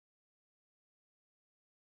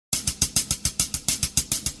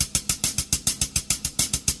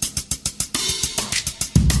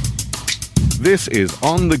This is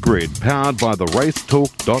On the Grid, powered by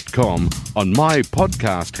theracetalk.com on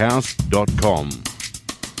mypodcasthouse.com.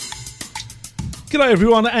 G'day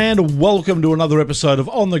everyone and welcome to another episode of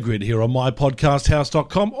On the Grid here on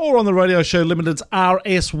mypodcasthouse.com or on the Radio Show Limited's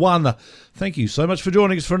RS1. Thank you so much for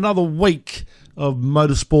joining us for another week of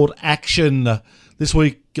motorsport action. This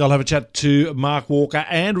week I'll have a chat to Mark Walker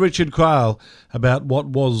and Richard Craill about what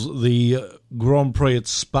was the Grand Prix at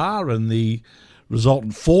Spa and the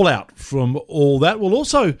resultant fallout from all that. We'll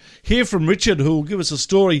also hear from Richard, who will give us a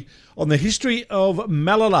story on the history of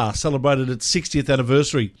Mallala, celebrated its 60th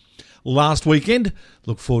anniversary last weekend.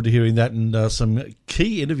 Look forward to hearing that and some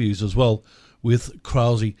key interviews as well with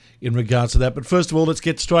Crowley in regards to that. But first of all, let's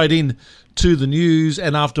get straight in to the news.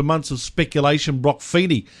 And after months of speculation, Broc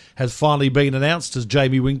Feeney has finally been announced as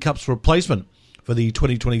Jamie Whincup's replacement for the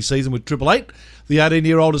 2020 season with Triple Eight. The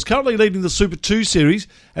 18-year-old is currently leading the Super 2 Series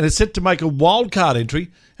and is set to make a wildcard entry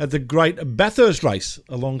at the Great Bathurst race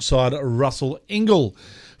alongside Russell Ingall.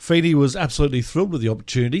 Feeney was absolutely thrilled with the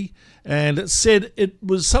opportunity and said it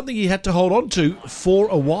was something he had to hold on to for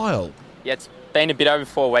a while. Yeah, it's been a bit over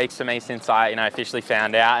 4 weeks for me since I officially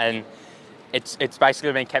found out, and it's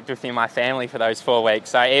basically been kept within my family for those 4 weeks.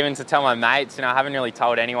 So even to tell my mates, I haven't really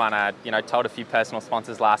told anyone. I told a few personal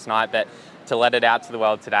sponsors last night, but to let it out to the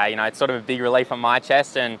world today, it's sort of a big relief on my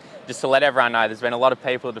chest, and just to let everyone know there's been a lot of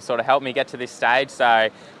people that have sort of helped me get to this stage. So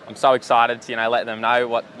I'm so excited to let them know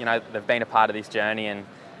what they've been a part of this journey, and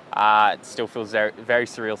it still feels very, very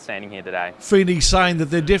surreal standing here today. Feeney saying that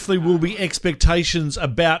there definitely will be expectations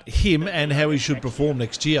about him and how he should perform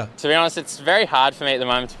next year. To be honest, it's very hard for me at the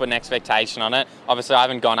moment to put an expectation on it. Obviously, I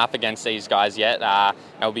haven't gone up against these guys yet.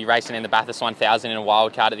 I'll be racing in the Bathurst 1000 in a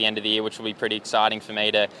wildcard at the end of the year, which will be pretty exciting for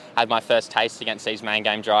me to have my first taste against these main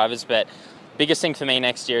game drivers. But biggest thing for me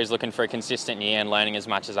next year is looking for a consistent year and learning as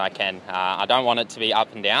much as I can. I don't want it to be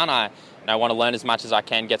up and down. I want to learn as much as I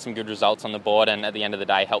can, get some good results on the board, and at the end of the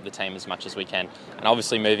day, help the team as much as we can. And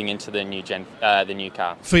obviously moving into the new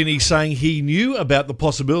car. Feeney saying he knew about the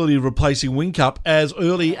possibility of replacing Whincup as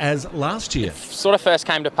early as last year. It sort of first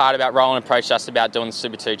came to part about Roland approached us about doing the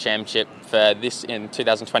Super 2 Championship for this in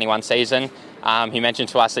 2021 season. He mentioned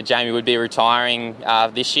to us that Jamie would be retiring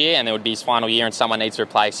this year, and it would be his final year, and someone needs to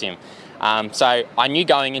replace him. So I knew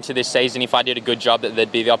going into this season, if I did a good job, that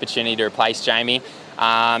there'd be the opportunity to replace Jamie.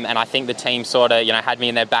 And I think the team sort of, had me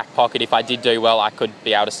in their back pocket. If I did do well, I could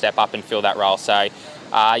be able to step up and fill that role. So,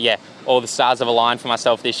 all the stars have aligned for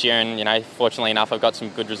myself this year. And, fortunately enough, I've got some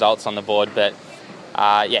good results on the board. But,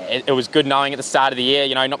 it was good knowing at the start of the year,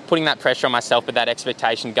 not putting that pressure on myself, but that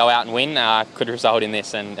expectation, go out and win, could result in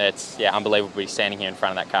this. And it's, unbelievable to be standing here in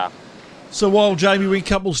front of that car. So while Jamie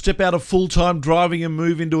Whincup will step out of full-time driving and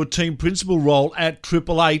move into a team principal role at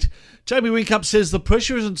Triple Eight, Jamie Whincup says the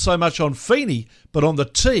pressure isn't so much on Feeney, but on the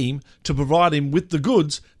team to provide him with the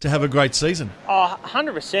goods to have a great season.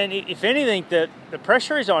 100%. If anything, the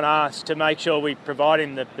pressure is on us to make sure we provide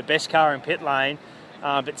him the best car in pit lane,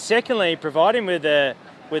 but secondly, provide him with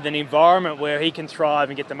an environment where he can thrive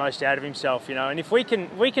and get the most out of himself. And if we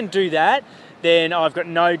can do that, then I've got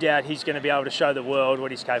no doubt he's going to be able to show the world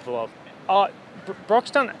what he's capable of. Broc's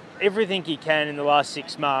done everything he can in the last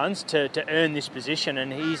 6 months to earn this position,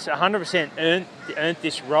 and he's 100% earned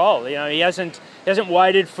this role. He hasn't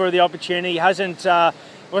waited for the opportunity. He wasn't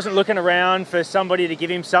looking around for somebody to give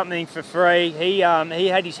him something for free. He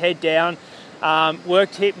had his head down,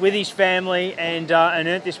 worked with his family, and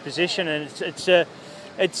earned this position. And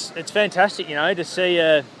it's fantastic, to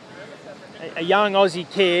see a young Aussie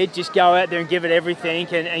kid just go out there and give it everything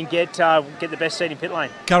and get the best seat in pit lane.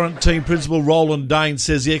 Current team principal Roland Dane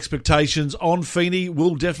says the expectations on Feeney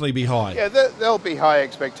will definitely be high. Yeah, there'll be high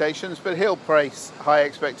expectations, but he'll place high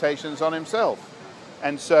expectations on himself.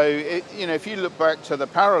 And so, if you look back to the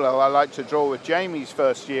parallel I like to draw with Jamie's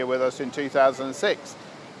first year with us in 2006,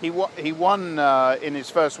 he won in his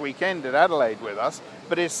first weekend at Adelaide with us,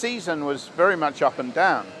 but his season was very much up and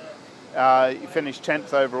down. He finished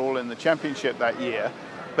 10th overall in the championship that year,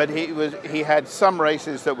 but he had some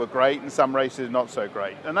races that were great and some races not so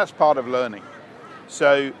great, and that's part of learning.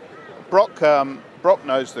 So Broc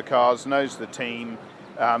knows the cars, knows the team.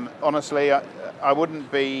 Honestly, I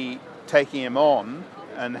wouldn't be taking him on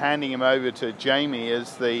and handing him over to Jamie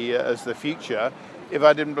as the future if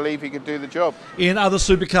I didn't believe he could do the job. In other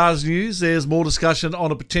supercars news, there's more discussion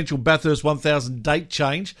on a potential Bathurst 1000 date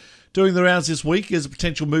change doing the rounds this week is a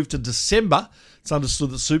potential move to December. It's understood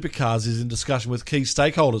that Supercars is in discussion with key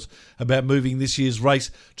stakeholders about moving this year's race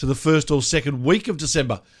to the first or second week of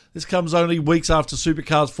December. This comes only weeks after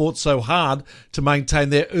Supercars fought so hard to maintain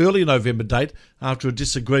their early November date after a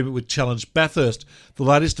disagreement with Challenge Bathurst. The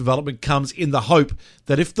latest development comes in the hope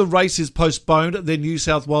that if the race is postponed, then New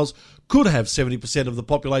South Wales could have 70% of the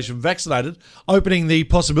population vaccinated, opening the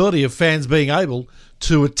possibility of fans being able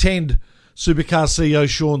to attend. Supercar CEO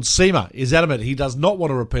Sean Seamer is adamant he does not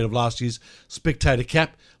want a repeat of last year's spectator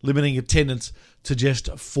cap, limiting attendance to just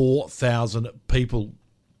 4,000 people.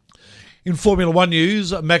 In Formula One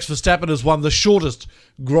news, Max Verstappen has won the shortest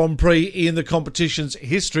Grand Prix in the competition's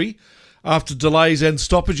history. After delays and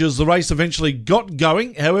stoppages, the race eventually got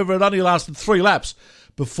going. However, it only lasted 3 laps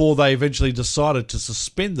before they eventually decided to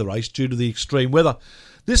suspend the race due to the extreme weather.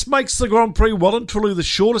 This makes the Grand Prix well and truly the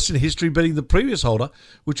shortest in history, beating the previous holder,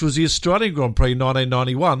 which was the Australian Grand Prix in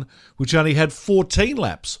 1991, which only had 14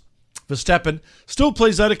 laps. Verstappen still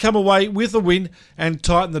pleased though to come away with a win and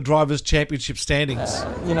tighten the Drivers' Championship standings.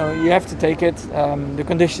 You have to take it. The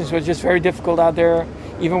conditions were just very difficult out there.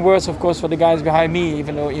 Even worse, of course, for the guys behind me,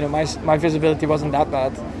 even though my visibility wasn't that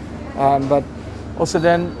bad. But also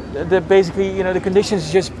then, the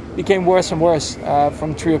conditions just became worse and worse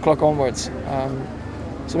from 3 o'clock onwards.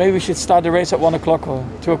 So maybe we should start the race at 1 o'clock or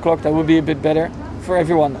 2 o'clock. That would be a bit better for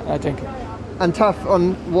everyone, I think. And tough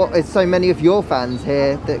on what is so many of your fans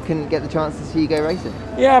here that couldn't get the chance to see you go racing.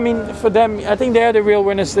 Yeah, I mean, for them, I think they are the real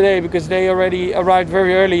winners today because they already arrived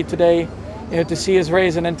very early today, to see us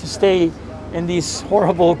race and then to stay in these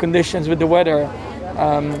horrible conditions with the weather.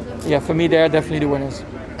 For me, they are definitely the winners.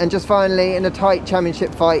 And just finally, in a tight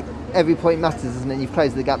championship fight, every point matters, isn't it? You've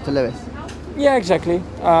closed the gap to Lewis. Yeah, exactly.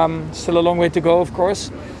 Still a long way to go, of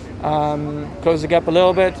course. Close the gap a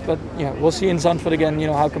little bit, but we'll see in Zandvoort again,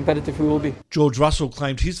 how competitive we will be. George Russell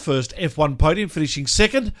claimed his first F1 podium, finishing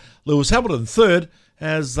second. Lewis Hamilton third,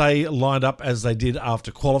 as they lined up as they did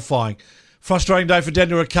after qualifying. Frustrating day for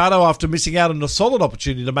Daniel Ricciardo after missing out on a solid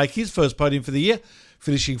opportunity to make his first podium for the year,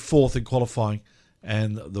 finishing fourth in qualifying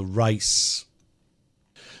and the race.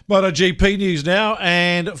 MotoGP news now,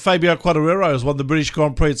 and Fabio Quartararo has won the British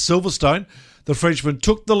Grand Prix at Silverstone. The Frenchman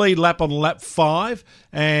took the lead lap on lap 5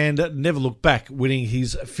 and never looked back, winning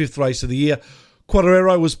his 5th race of the year.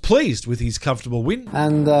 Quartararo was pleased with his comfortable win.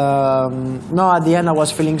 And at the end I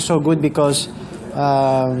was feeling so good because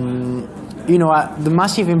the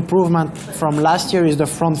massive improvement from last year is the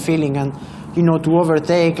front feeling, and to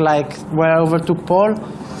overtake like where I overtook Paul.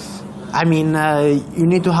 I mean, you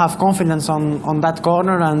need to have confidence on that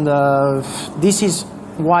corner, and this is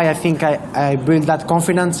why I think I built that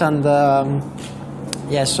confidence, and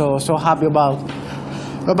so happy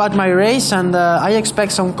about my race. And I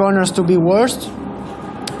expect some corners to be worse,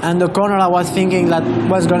 and the corner I was thinking that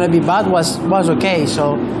was going to be bad was okay.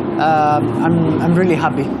 So I'm really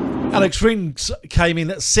happy. Alex Rins came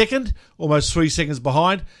in at second, almost 3 seconds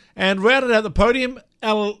behind, and rounded out the podium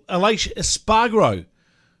Aleix Espargaro,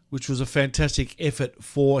 which was a fantastic effort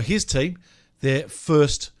for his team, their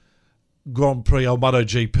first Grand Prix or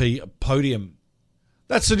MotoGP podium.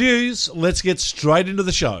 That's the news. Let's get straight into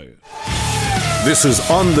the show. This is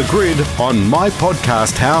On The Grid on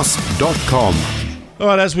mypodcasthouse.com. All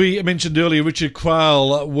right, as we mentioned earlier, Richard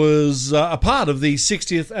Craill was a part of the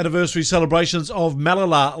 60th anniversary celebrations of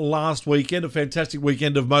Mallala last weekend, a fantastic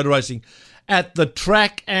weekend of motor racing at the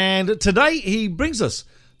track. And today he brings us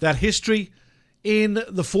that history in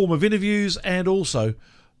the form of interviews and also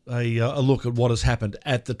a look at what has happened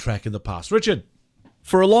at the track in the past. Richard.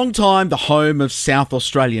 For a long time, the home of South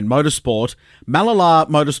Australian motorsport, Mallala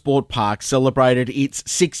Motorsport Park celebrated its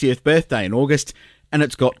 60th birthday in August, and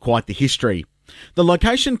it's got quite the history. The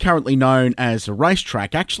location, currently known as a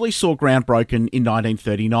racetrack, actually saw ground broken in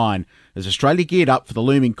 1939 as Australia geared up for the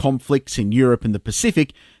looming conflicts in Europe and the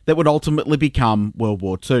Pacific that would ultimately become World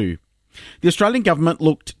War II. The Australian government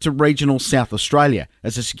looked to regional South Australia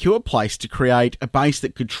as a secure place to create a base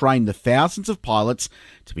that could train the thousands of pilots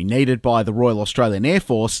to be needed by the Royal Australian Air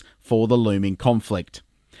Force for the looming conflict.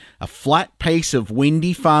 A flat piece of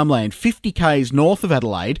windy farmland 50 k's north of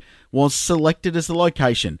Adelaide was selected as the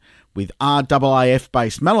location, with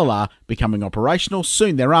RAAF-based Mallala becoming operational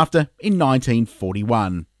soon thereafter in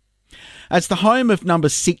 1941. As the home of No.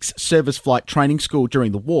 6 Service Flight Training School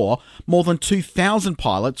during the war, more than 2,000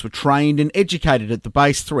 pilots were trained and educated at the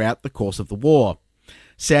base throughout the course of the war.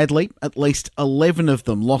 Sadly, at least 11 of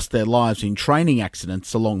them lost their lives in training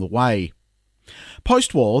accidents along the way.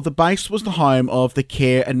 Post-war, the base was the home of the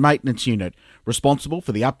Care and Maintenance Unit, responsible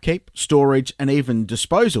for the upkeep, storage and even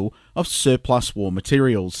disposal of surplus war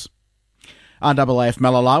materials. RAAF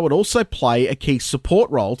Mallala would also play a key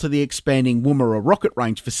support role to the expanding Woomera Rocket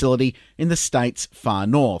Range facility in the state's far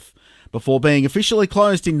north, before being officially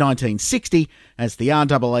closed in 1960 as the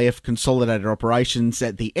RAAF consolidated operations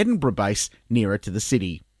at the Edinburgh base nearer to the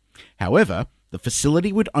city. However, the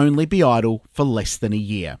facility would only be idle for less than a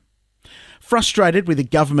year. Frustrated with a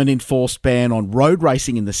government-enforced ban on road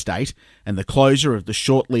racing in the state and the closure of the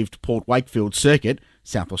short-lived Port Wakefield circuit,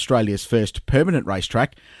 South Australia's first permanent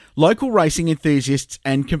racetrack, local racing enthusiasts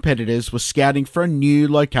and competitors were scouting for a new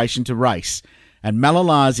location to race, and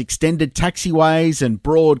Mallala's extended taxiways and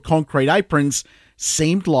broad concrete aprons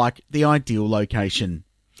seemed like the ideal location.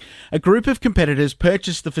 A group of competitors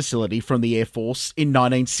purchased the facility from the Air Force in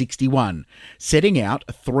 1961, setting out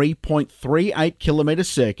a 3.38 kilometre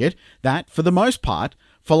circuit that, for the most part,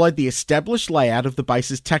 followed the established layout of the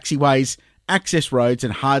base's taxiways, access roads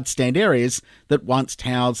and hard stand areas that once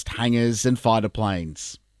housed hangars and fighter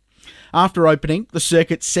planes. After opening, the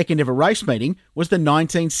circuit's second ever race meeting was the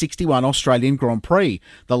 1961 Australian Grand Prix,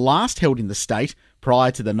 the last held in the state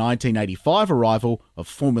prior to the 1985 arrival of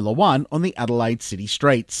Formula One on the Adelaide city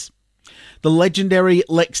streets. The legendary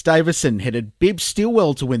Lex Davison headed Bib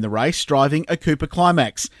Stilwell to win the race, driving a Cooper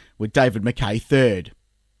Climax, with David Mackay third.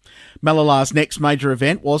 Mallala's next major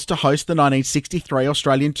event was to host the 1963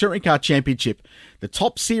 Australian Touring Car Championship. The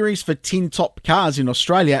top series for tin top cars in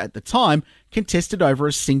Australia at the time contested over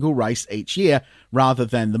a single race each year, rather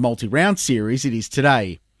than the multi-round series it is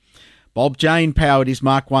today. Bob Jane powered his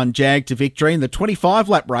Mark I Jag to victory in the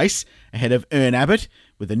 25-lap race ahead of Ern Abbott,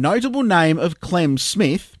 with the notable name of Clem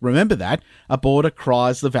Smith, remember that, aboard a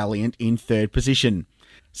Chrysler Valiant in third position.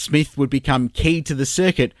 Smith would become key to the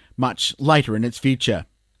circuit much later in its future.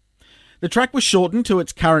 The track was shortened to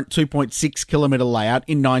its current 2.6 kilometre layout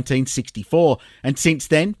in 1964, and since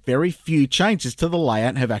then, very few changes to the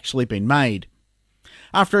layout have actually been made.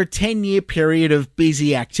 After a 10-year period of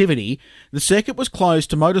busy activity, the circuit was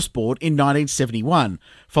closed to motorsport in 1971,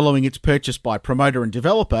 following its purchase by promoter and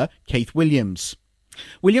developer Keith Williams.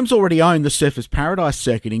 Williams already owned the Surfers Paradise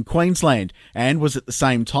circuit in Queensland, and was at the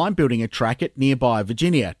same time building a track at nearby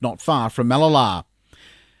Virginia, not far from Mallala.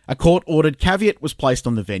 A court-ordered caveat was placed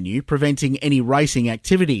on the venue, preventing any racing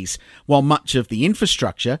activities, while much of the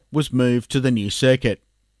infrastructure was moved to the new circuit.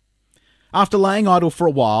 After laying idle for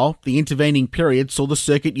a while, the intervening period saw the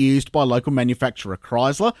circuit used by local manufacturer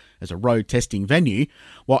Chrysler as a road testing venue,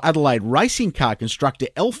 while Adelaide racing car constructor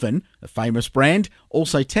Elfin, a famous brand,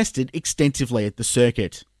 also tested extensively at the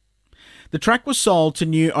circuit. The track was sold to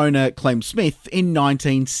new owner Clem Smith in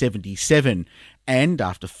 1977, and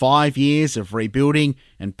after 5 years of rebuilding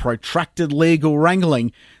and protracted legal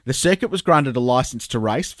wrangling, the circuit was granted a licence to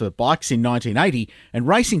race for bikes in 1980 and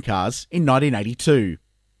racing cars in 1982.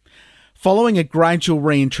 Following a gradual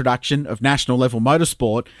reintroduction of national-level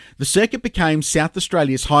motorsport, the circuit became South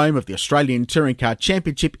Australia's home of the Australian Touring Car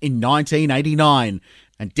Championship in 1989,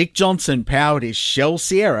 and Dick Johnson powered his Shell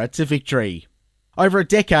Sierra to victory. Over a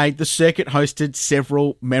decade, the circuit hosted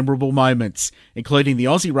several memorable moments, including the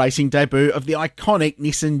Aussie racing debut of the iconic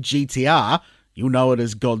Nissan GTR, you'll know it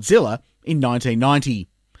as Godzilla, in 1990.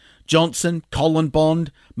 Johnson, Colin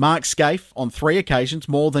Bond, Mark Skaife, on 3 occasions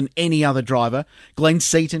more than any other driver, Glenn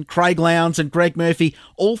Seaton, Craig Lowndes and Greg Murphy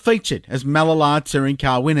all featured as Mallala touring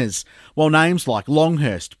car winners, while names like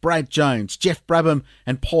Longhurst, Brad Jones, Jeff Brabham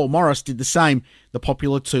and Paul Morris did the same, the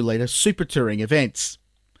popular 2-litre super touring events.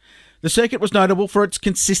 The circuit was notable for its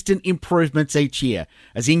consistent improvements each year,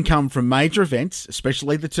 as income from major events,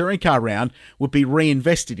 especially the touring car round, would be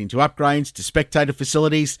reinvested into upgrades to spectator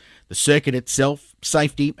facilities, the circuit itself,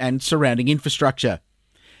 safety and surrounding infrastructure.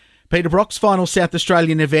 Peter Broc's final South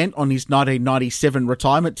Australian event on his 1997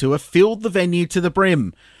 retirement tour filled the venue to the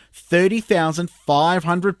brim.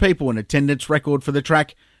 30,500 people in attendance, record for the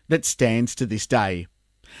track that stands to this day.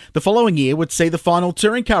 The following year would see the final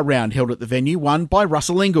touring car round held at the venue, won by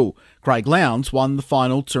Russell Ingall. Craig Lowndes won the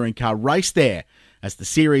final touring car race there, as the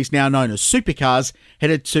series now known as Supercars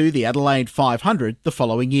headed to the Adelaide 500 the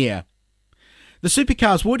following year. The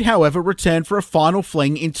Supercars would, however, return for a final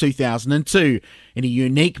fling in 2002 in a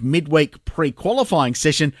unique midweek pre-qualifying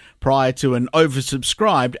session prior to an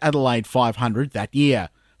oversubscribed Adelaide 500 that year.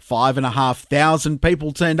 5,500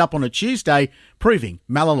 people turned up on a Tuesday, proving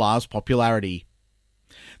Mallala's popularity.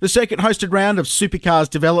 The circuit-hosted round of Supercars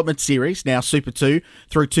Development Series, now Super 2,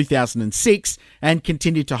 through 2006, and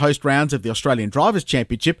continued to host rounds of the Australian Drivers'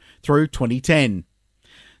 Championship through 2010.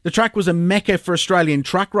 The track was a mecca for Australian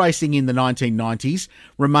truck racing in the 1990s,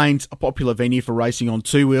 remains a popular venue for racing on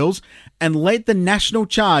 2 wheels, and led the national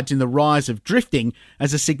charge in the rise of drifting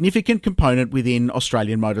as a significant component within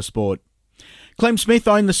Australian motorsport. Clem Smith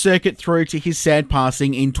owned the circuit through to his sad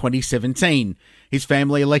passing in 2017, his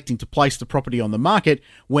family electing to place the property on the market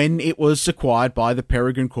when it was acquired by the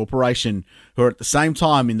Peregrine Corporation, who are at the same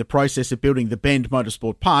time in the process of building the Bend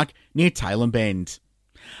Motorsport Park near Tailem Bend.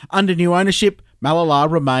 Under new ownership,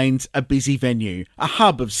 Mallala remains a busy venue, a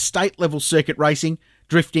hub of state-level circuit racing,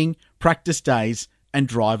 drifting, practice days and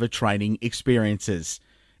driver training experiences.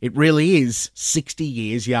 It really is 60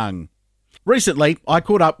 years young. Recently, I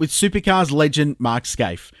caught up with supercars legend Mark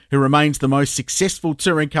Skaife, who remains the most successful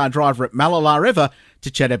touring car driver at Mallala ever, to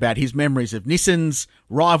chat about his memories of Nissans,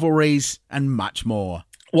 rivalries and much more.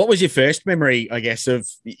 What was your first memory, I guess, of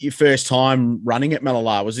your first time running at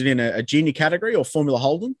Mallala? Was it in a junior category or Formula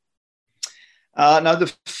Holden? No,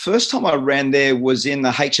 the first time I ran there was in the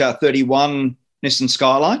HR31 Nissan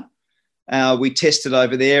Skyline. We tested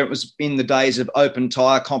over there. It was in the days of open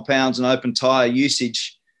tyre compounds and open tyre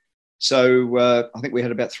usage. So I think we had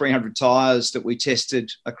about 300 tyres that we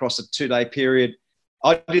tested across a 2-day period.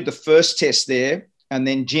 I did the first test there, and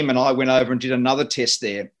then Jim and I went over and did another test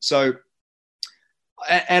there. So,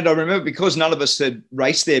 and I remember because none of us had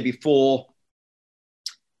raced there before,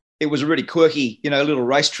 it was a really quirky, little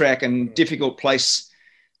racetrack and difficult place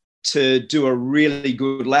to do a really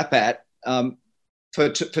good lap at. For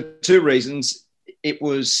two reasons. It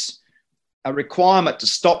was a requirement to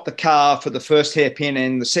stop the car for the first hairpin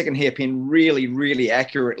and the second hairpin really, really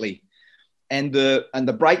accurately. And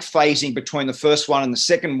the brake phasing between the first one and the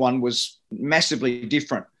second one was massively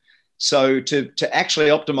different. So to actually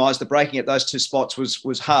optimize the braking at those two spots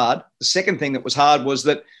was hard. The second thing that was hard was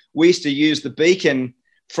that we used to use the beacon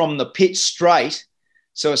from the pit straight.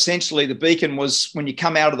 So essentially the beacon was when you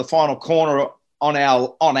come out of the final corner on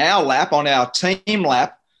our lap, on our team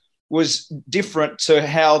lap, was different to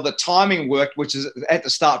how the timing worked, which is at the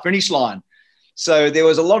start-finish line. So there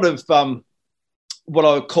was a lot of what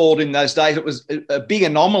I called in those days, it was a big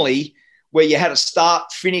anomaly where you had a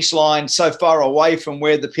start-finish line so far away from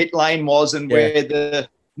where the pit lane was and where the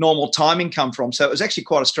normal timing come from. So it was actually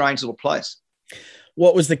quite a strange little place.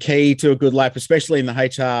 What was the key to a good lap, especially in the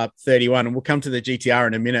HR31? And we'll come to the GTR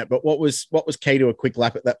in a minute, but what was key to a quick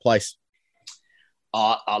lap at that place?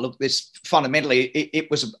 Look, this fundamentally, it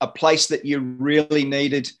was a place that you really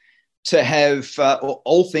needed to have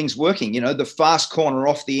all things working. The fast corner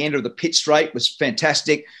off the end of the pit straight was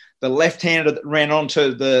fantastic. The left-hander that ran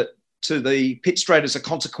onto the pit straight as a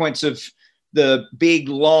consequence of the big,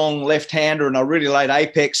 long left-hander and a really late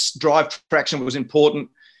apex, drive traction was important.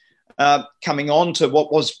 Coming on to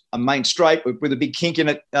what was a main straight with a big kink in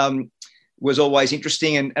it was always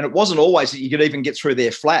interesting. And it wasn't always that you could even get through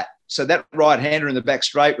there flat. So that right-hander in the back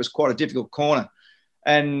straight was quite a difficult corner.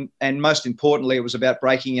 And most importantly, it was about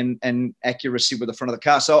braking and accuracy with the front of the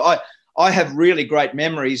car. So I have really great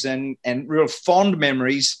memories and real fond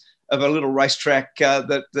memories of a little racetrack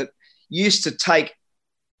that used to take,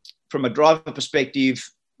 from a driver perspective,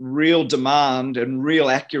 real demand and real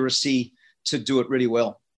accuracy to do it really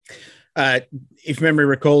well. If memory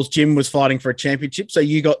recalls, Jim was fighting for a championship, so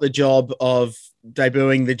you got the job of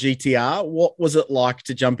debuting the GTR. What was it like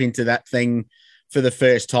to jump into that thing for the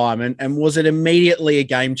first time? And was it immediately a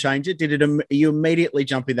game changer? You immediately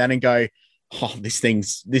jump in that and go, oh, this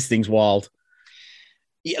thing's wild?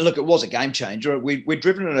 Yeah, look, it was a game changer. We'd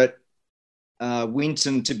driven it at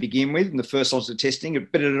Winton to begin with in the first lots of testing,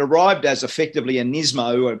 but it arrived as effectively a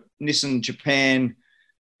Nismo, a Nissan Japan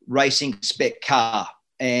racing spec car.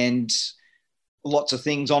 And lots of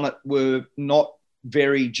things on it were not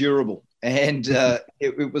very durable. And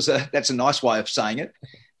that's a nice way of saying it.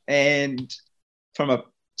 And from a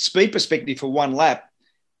speed perspective for one lap,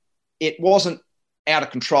 it wasn't out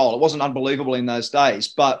of control. It wasn't unbelievable in those days.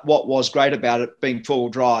 But what was great about it being four-wheel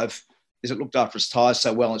drive is it looked after its tyres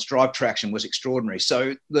so well and its drive traction was extraordinary.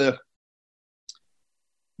 So the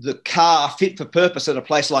car fit for purpose at a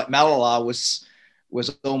place like Mallala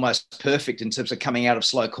was almost perfect in terms of coming out of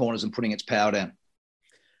slow corners and putting its power down.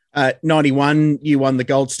 91, you won the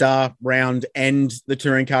Gold Star round and the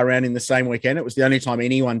touring car round in the same weekend. It was the only time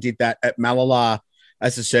anyone did that at Mallala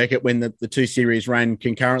as a circuit when the two series ran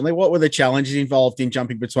concurrently. What were the challenges involved in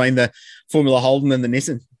jumping between the Formula Holden and the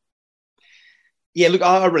Nissan? Yeah, look,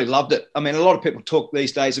 I really loved it. I mean, a lot of people talk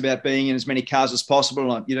these days about being in as many cars as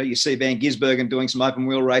possible. You see Van Gisbergen doing some open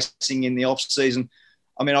wheel racing in the off season.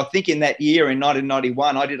 I mean, I think in that year, in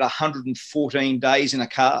 1991, I did 114 days in a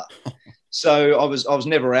car. So I was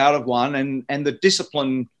never out of one. And the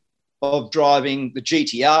discipline of driving the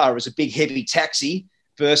GTR as a big, heavy taxi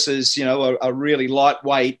versus, a really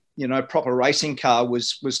lightweight, proper racing car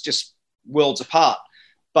was just worlds apart.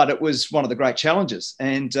 But it was one of the great challenges.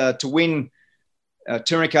 And to win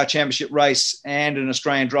touring car championship race and an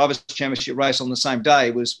Australian drivers championship race on the same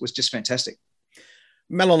day was just fantastic.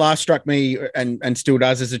 Mallala struck me and still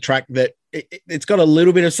does as a track that it's got a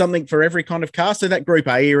little bit of something for every kind of car. So that Group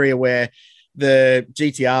A area where the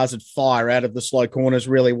GTRs would fire out of the slow corners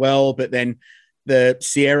really well, but then the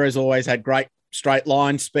Sierras always had great straight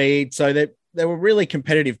line speed. So there were really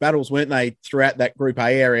competitive battles, weren't they, throughout that Group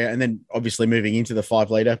A area, and then obviously moving into the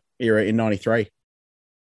 5-litre era in 93.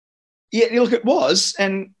 Yeah, look, it was.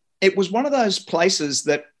 And it was one of those places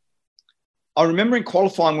that I remember in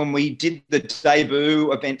qualifying when we did the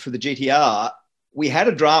debut event for the GTR, we had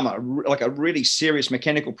a drama, like a really serious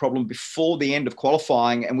mechanical problem before the end of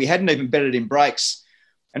qualifying, and we hadn't even bedded in brakes.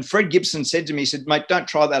 And Fred Gibson said to me, he said, mate, don't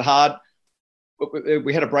try that hard.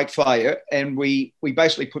 We had a brake failure, and we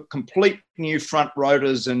basically put complete new front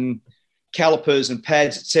rotors and calipers and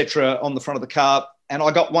pads, etc., on the front of the car, and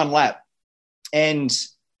I got one lap, and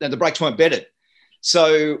the brakes weren't bedded.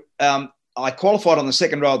 So I qualified on the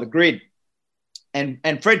second row of the grid,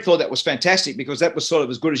 and Fred thought that was fantastic because that was sort of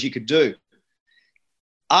as good as you could do.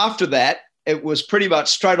 After that, it was pretty much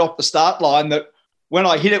straight off the start line that when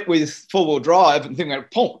I hit it with four-wheel drive and thing went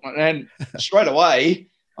pump, and straight away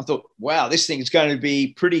I thought, wow, this thing is going to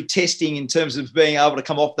be pretty testing in terms of being able to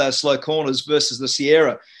come off those slow corners versus the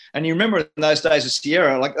Sierra. And you remember in those days of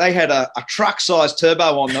Sierra, like they had a truck-sized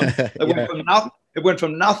turbo on them. It went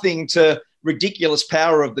from nothing to ridiculous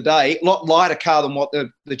power of the day, a lot lighter car than what the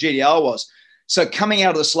GTR was. So coming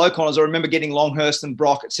out of the slow corners, I remember getting Longhurst and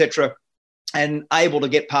Broc, etc., and able to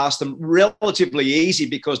get past them relatively easy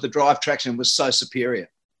because the drive traction was so superior.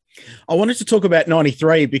 I wanted to talk about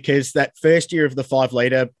 93 because that first year of the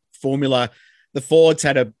 5-litre formula, the Fords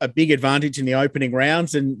had a big advantage in the opening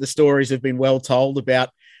rounds, and the stories have been well told about,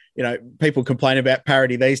 people complain about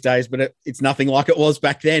parity these days, but it's nothing like it was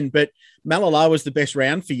back then. But Mallala was the best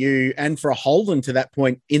round for you and for a Holden to that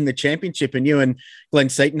point in the championship, and you and Glenn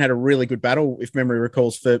Seaton had a really good battle, if memory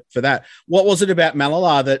recalls, for that. What was it about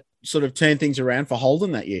Mallala that sort of turned things around for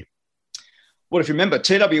Holden that year? Well, if you remember,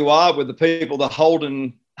 TWR were the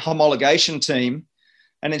Holden homologation team,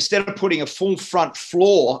 and instead of putting a full front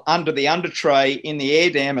floor under the under tray in the air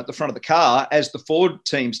dam at the front of the car, as the Ford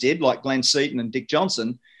teams did, like Glenn Seaton and Dick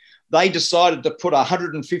Johnson, they decided to put a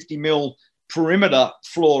 150 mil perimeter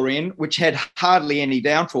floor in, which had hardly any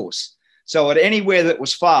downforce. So at anywhere that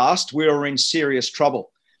was fast, we were in serious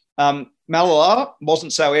trouble. Mallala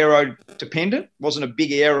wasn't so aero dependent, wasn't a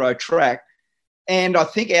big aero track. And I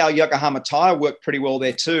think our Yokohama tyre worked pretty well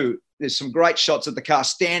there too. There's some great shots of the car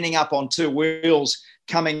standing up on two wheels,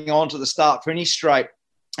 coming onto the start-finish straight.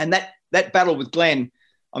 And that battle with Glenn,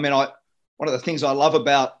 one of the things I love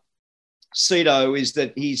about Cito is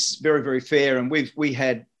that he's very, very fair. And we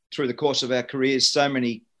had, through the course of our careers, so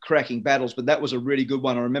many cracking battles, but that was a really good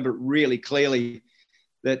one. I remember it really clearly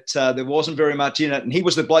that there wasn't very much in it. And he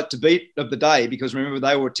was the bloke to beat of the day because, remember,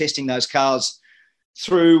 they were testing those cars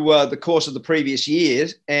through the course of the previous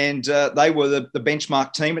years, and they were the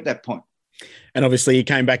benchmark team at that point. And obviously you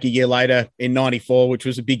came back a year later in 94, which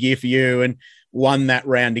was a big year for you, and won that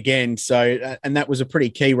round again. So, and that was a pretty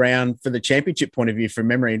key round for the championship point of view from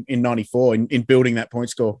memory in 94 in building that point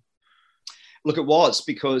score. Look, it was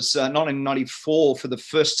because 1994, for the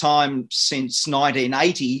first time since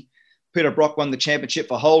 1980, Peter Broc won the championship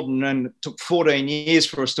for Holden, and it took 14 years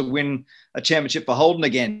for us to win a championship for Holden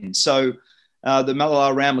again. So the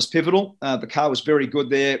Mallala round was pivotal. The car was very good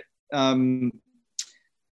there.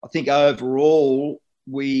 I think overall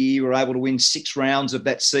we were able to win 6 rounds of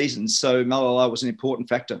that season. So Mallala was an important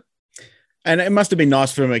factor. And it must have been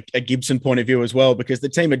nice from a Gibson point of view as well, because the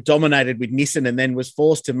team had dominated with Nissan and then was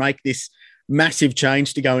forced to make this massive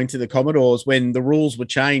change to go into the Commodores when the rules were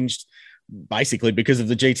changed basically because of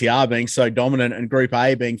the GTR being so dominant and Group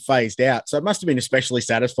A being phased out. So it must have been especially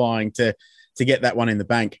satisfying to get that one in the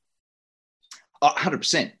bank.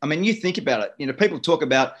 100%. I mean, you think about it, people talk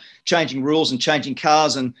about changing rules and changing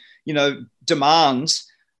cars and,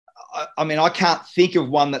 demands. I can't think of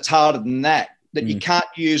one that's harder than that you can't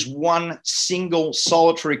use one single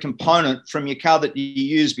solitary component from your car that you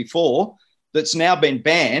used before that's now been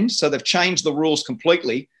banned. So they've changed the rules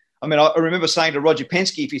completely. I remember saying to Roger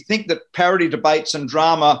Penske, if you think that parity debates and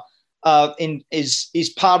drama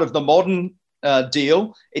is part of the modern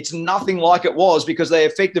deal, it's nothing like it was, because they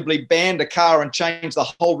effectively banned a car and changed the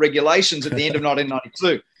whole regulations at the end of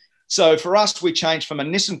 1992. So for us, we changed from a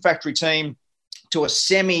Nissan factory team to a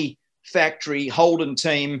semi-factory Holden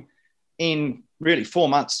team in really 4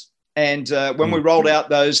 months. And when we rolled out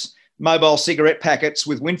those mobile cigarette packets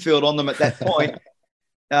with Winfield on them at that point,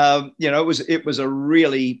 it was a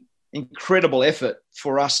really incredible effort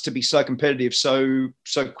for us to be so competitive so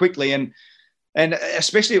quickly. And And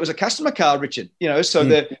especially it was a customer car, Richard. So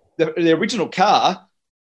the original car,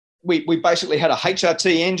 we basically had a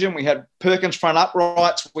HRT engine, we had Perkins front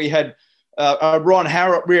uprights, we had a Ron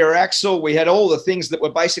Harrop rear axle, we had all the things that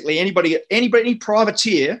were basically any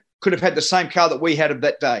privateer could have had the same car that we had of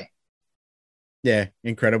that day. Yeah,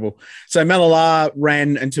 incredible. So Mallala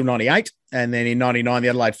ran until 98, and then in 99, the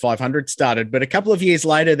Adelaide 500 started. But a couple of years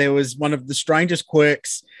later, there was one of the strangest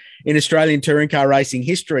quirks in Australian touring car racing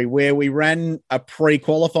history where we ran a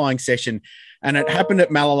pre-qualifying session, and it happened at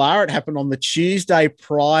Mallala. It happened on the Tuesday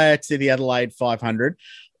prior to the Adelaide 500.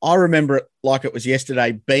 I remember it like it was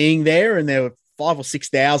yesterday being there, and there were 5,000 or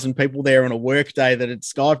 6,000 people there on a work day that had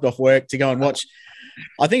skived off work to go and watch.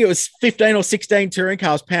 I think it was 15 or 16 touring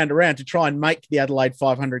cars pound around to try and make the Adelaide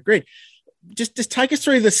 500 grid. Just take us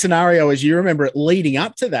through the scenario as you remember it leading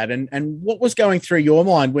up to that, and what was going through your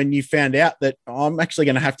mind when you found out that I'm actually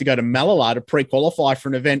going to have to go to Mallala to pre-qualify for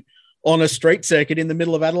an event on a street circuit in the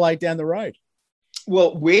middle of Adelaide down the road?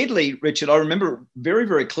 Well, weirdly, Richard, I remember very,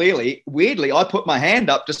 very clearly, I put my hand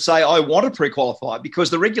up to say I want to pre-qualify because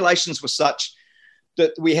the regulations were such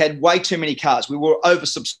that we had way too many cars. We were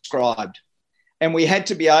oversubscribed. And we had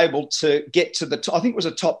to be able to get to I think it was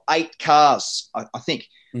the top 8 cars, I think.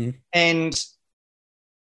 Mm. And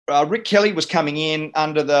Rick Kelly was coming in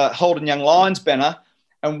under the Holden Young Lions banner,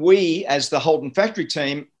 and we, as the Holden factory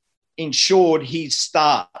team, ensured his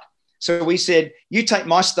start. So we said, you take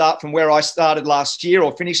my start from where I started last year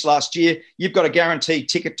or finished last year, you've got a guaranteed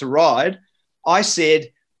ticket to ride. I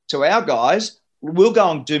said to our guys, we'll go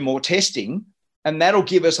and do more testing, and that'll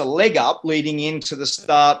give us a leg up leading into the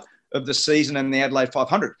start of the season and the Adelaide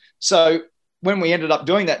 500. So when we ended up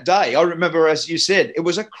doing that day, I remember, as you said, it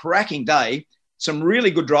was a cracking day, some really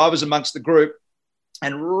good drivers amongst the group.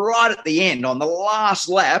 And right at the end, on the last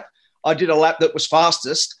lap, I did a lap that was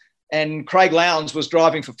fastest. And Craig Lowndes was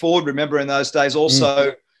driving for Ford, remember, in those days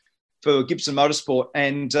also for Gibson Motorsport.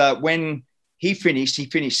 And when he finished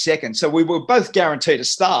second. So we were both guaranteed a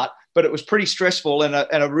start, but it was pretty stressful and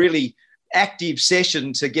a really active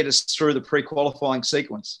session to get us through the pre-qualifying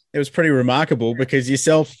sequence. It was pretty remarkable because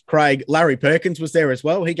yourself, Craig, Larry Perkins was there as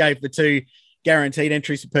well. He gave the 2 guaranteed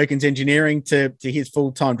entries for Perkins Engineering to his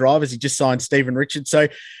full-time drivers. He just signed Stephen Richards. So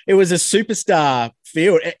it was a superstar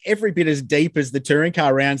field, every bit as deep as the touring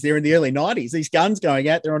car rounds there in the early 90s. These guns going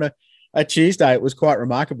out there on a Tuesday. It was quite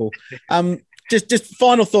remarkable. Just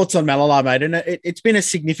final thoughts on Mallala, mate. And it's been a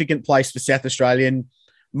significant place for South Australian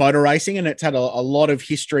motor racing, and it's had a lot of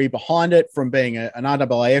history behind it from being an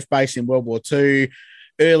RAAF base in World War II,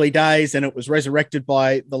 early days, and it was resurrected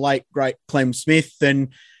by the late, great Clem Smith, and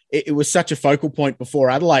it was such a focal point before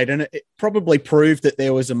Adelaide, and it probably proved that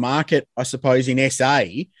there was a market, I suppose, in SA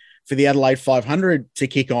for the Adelaide 500 to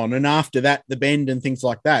kick on, and after that, the Bend and things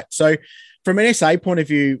like that. So from an SA point of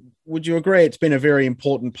view, would you agree it's been a very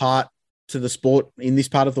important part to the sport in this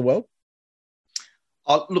part of the world?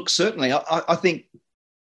 Look, certainly. I think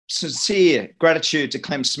sincere gratitude to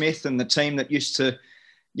Clem Smith and the team that used to,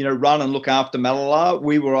 run and look after Mallala.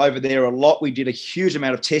 We were over there a lot. We did a huge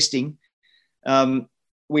amount of testing.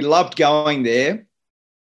 We loved going there.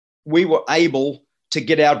 We were able to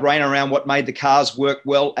get our brain around what made the cars work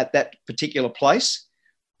well at that particular place.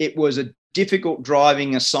 It was a difficult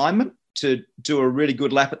driving assignment to do a really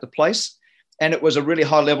good lap at the place. And it was a really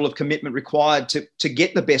high level of commitment required to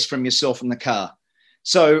get the best from yourself in the car.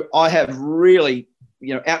 So I have really,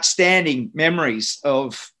 outstanding memories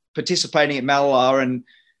of participating at Mallala,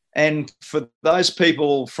 and for those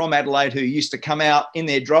people from Adelaide who used to come out in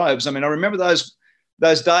their droves. I mean, I remember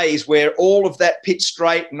those days where all of that pit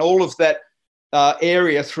straight and all of that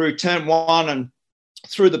area through turn 1 and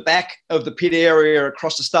through the back of the pit area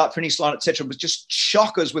across the start finish line, etc., was just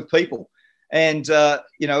chockers with people. And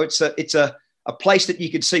it's a place that you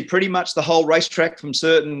could see pretty much the whole racetrack from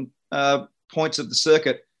certain points of the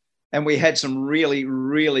circuit. And we had some really,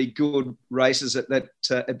 really good races at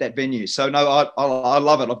that venue. So, no, I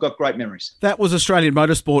love it. I've got great memories. That was Australian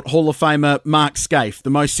Motorsport Hall of Famer Mark Skaife, the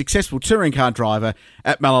most successful touring car driver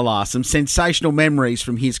at Mallala. Some sensational memories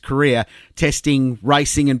from his career testing,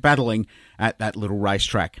 racing and battling at that little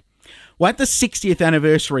racetrack. Well, at the 60th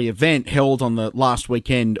anniversary event held on the last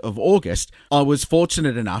weekend of August, I was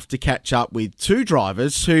fortunate enough to catch up with 2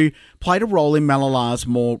 drivers who played a role in Mallala's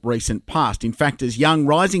more recent past. In fact, as young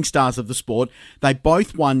rising stars of the sport, they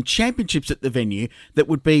both won championships at the venue that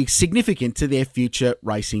would be significant to their future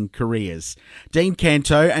racing careers. Dean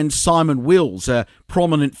Canto and Simon Wills are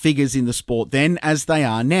prominent figures in the sport then, as they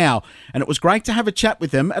are now, and it was great to have a chat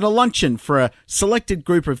with them at a luncheon for a selected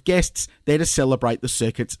group of guests there to celebrate the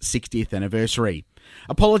circuit's 60th anniversary.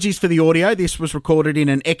 Apologies for the audio. This was recorded in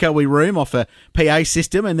an echoey room off a PA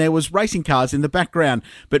system, and there was racing cars in the background,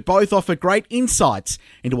 but both offer great insights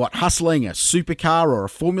into what hustling a supercar or a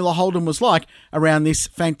Formula Holden was like around this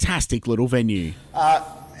fantastic little venue.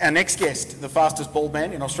 Our next guest, the fastest bald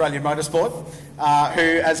man in Australian motorsport, who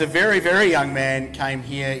as a very, very young man came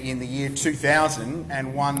here in the year 2000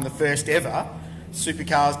 and won the first ever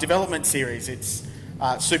Supercars Development Series. It's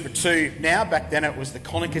Super 2 now. Back then it was the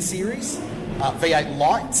Konica Series. V8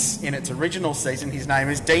 Lights in its original season. His name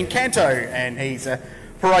is Dean Canto, and he's a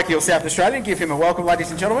parochial South Australian. Give him a welcome, ladies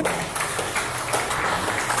and gentlemen.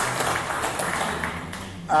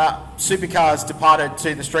 Supercars departed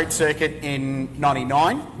to the street circuit in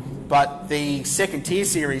 '99, but the second tier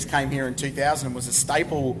series came here in 2000 and was a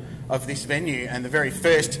staple of this venue, and the very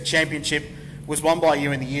first championship was won by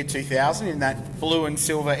you in the year 2000 in that blue and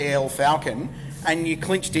silver EL Falcon, and you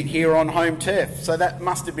clinched it here on home turf, so that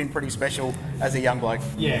must have been pretty special as a young bloke.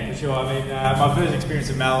 Yeah, for sure. I mean, my first experience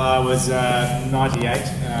at Mallala was '98 in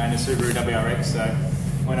a Subaru WRX, so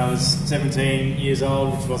when I was 17 years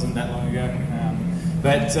old, which wasn't that long ago.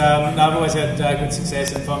 But I've always had good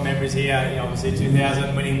success and fond memories here. Obviously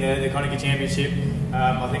 2000 winning the Konica Championship.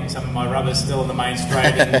 I think some of my rubber's still on the main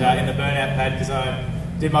straight and in the burnout pad, because I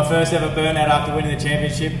did my first ever burnout after winning the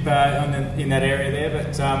championship in that area there.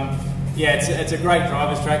 But yeah, it's a great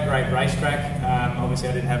driver's track, great racetrack. Obviously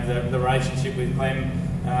I didn't have the relationship with Clem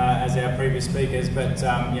as our previous speakers, but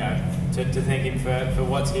to thank him for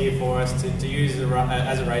what's here for us, to use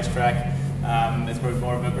as a racetrack. It's probably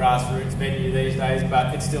more of a grassroots venue these days,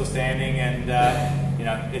 but it's still standing, and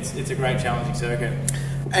it's a great challenging circuit.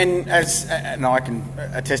 And I can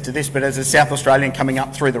attest to this, but as a South Australian coming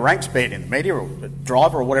up through the ranks, be it in the media or a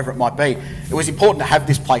driver or whatever it might be, it was important to have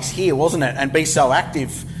this place here, wasn't it? And be so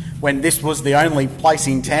active when this was the only place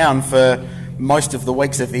in town for most of the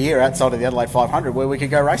weeks of the year outside of the Adelaide 500 where we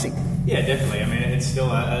could go racing. Yeah, definitely. I mean, it's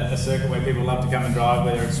still a circuit where people love to come and drive,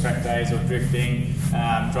 whether it's track days or drifting,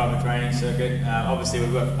 driver training circuit. Obviously,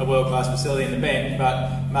 we've got a world-class facility in the Bend, but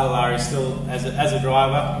Mallala is still, as a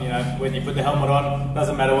driver, when you put the helmet on,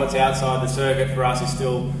 doesn't matter what's outside the circuit, for us is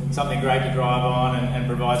still something great to drive on and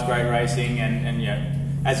provides great racing. And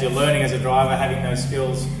as you're learning as a driver, having those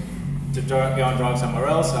skills to go and drive somewhere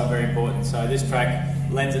else are very important. So this track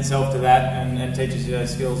lends itself to that and teaches you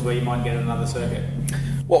those skills where you might get another circuit.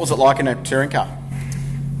 What was it like in a touring car?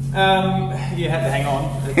 You had to hang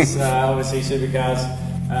on. It's obviously supercars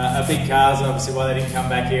are big cars, and obviously why they didn't come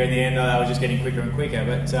back here in the end, they were just getting quicker and quicker.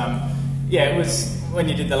 But it was when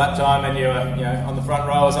you did the lap time and you were on the front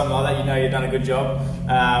row or something like that, you'd done a good job.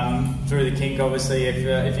 Through the kink, obviously,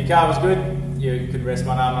 if your car was good, you could rest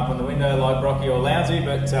one arm up on the window like Brocky or Lounsey,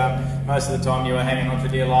 but most of the time you were hanging on for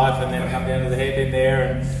dear life, and then come down to the hairpin there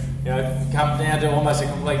and come down to almost a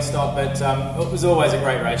complete stop. But it was always a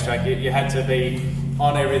great racetrack. You had to be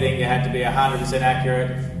on everything, you had to be 100%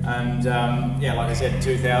 accurate, and like I said,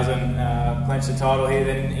 2000 clinched the title here.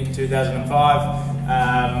 Then in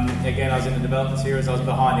 2005, again I was in the development series. I was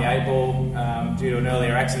behind the 8 ball due to an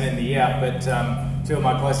earlier accident in the year, but two of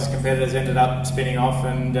my closest competitors ended up spinning off,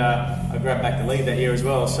 and I grabbed back the lead that year as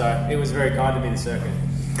well, so it was very kind to me, the circuit.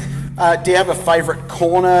 Do you have a favourite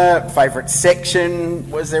corner, favourite section?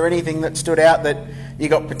 Was there anything that stood out that you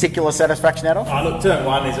got particular satisfaction out of? Look, turn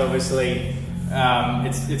 1 is obviously,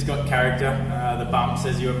 it's got character, the bumps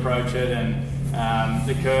as you approach it, and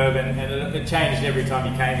the curve, and it changed every time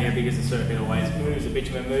you came here because the circuit always moves, the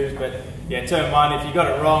bitumen moves. But yeah, turn 1, if you got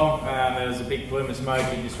it wrong, there was a big plume of smoke,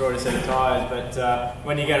 you destroyed a set of tyres. But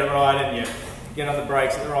when you get it right and you get on the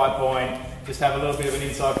brakes at the right point, just have a little bit of an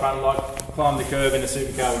inside front lock, climb the curve in a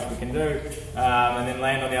supercar, which we can do, and then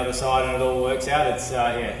land on the other side, and it all works out.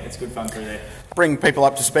 It's good fun through there. Bring people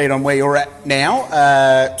up to speed on where you're at now.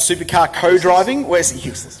 Supercar co-driving, where's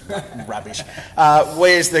useless rubbish?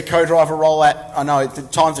 Where's the co-driver role at? I know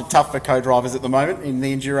times are tough for co-drivers at the moment in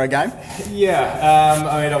the enduro game. Yeah,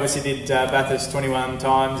 I mean, obviously did Bathurst 21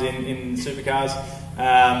 times in supercars.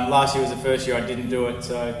 Last year was the first year I didn't do it,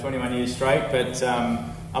 so 21 years straight. But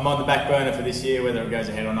I'm on the back burner for this year, whether it goes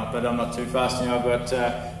ahead or not. But I'm not too fast. I've got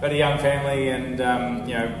a young family, and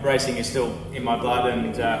racing is still in my blood.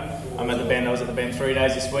 And I'm at the Bend. I was at the Bend 3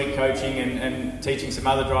 days this week, coaching and teaching some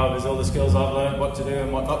other drivers all the skills I've learned, what to do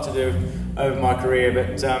and what not to do over my career.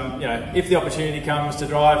 But if the opportunity comes to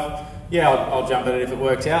drive, I'll jump at it if it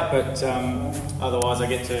works out. But otherwise, I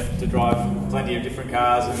get to drive plenty of different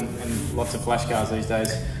cars and lots of flash cars these days.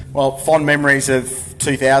 Well, fond memories of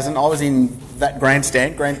 2000. I was in that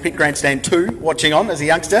grandstand, pit grandstand 2, watching on as a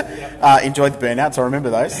youngster. Enjoyed the burnouts, I remember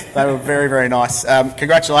those. They were very, very nice.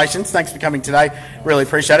 Congratulations, thanks for coming today. Really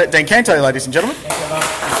appreciate it. Dean Canto, ladies and gentlemen. Thanks so much.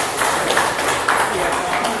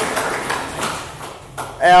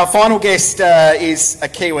 Our final guest is a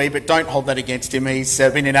Kiwi, but don't hold that against him. He's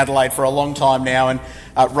been in Adelaide for a long time now and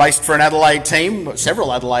raced for an Adelaide team,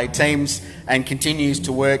 several Adelaide teams, and continues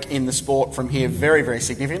to work in the sport from here very, very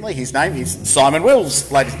significantly. His name is Simon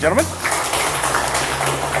Wills, ladies and gentlemen.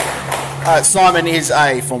 Simon is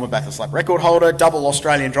a former Bathurst Lap record holder, double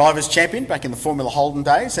Australian Drivers' Champion back in the Formula Holden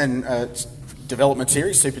days, and Development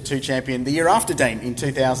Series Super 2 Champion the year after Dean in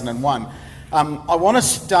 2001. I want to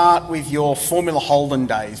start with your Formula Holden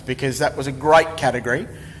days, because that was a great category,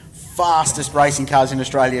 fastest racing cars in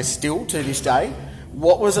Australia still to this day.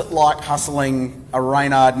 What was it like hustling a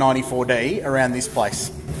Reynard 94D around this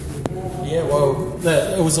place? Yeah, well,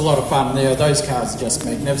 it was a lot of fun. Those cars are just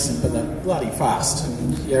magnificent, but they're bloody fast.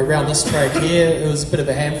 And around this track here, it was a bit of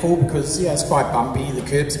a handful because it's quite bumpy. The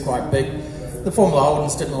curbs are quite big. The Formula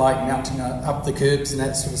Holdens didn't like mounting up the curbs and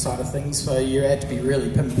that sort of side of things, so you had to be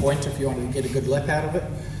really pinpoint if you wanted to get a good lap out of it.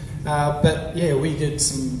 But we did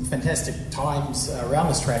some fantastic times around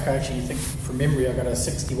this track. I actually think from memory I got a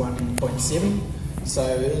 61.7, so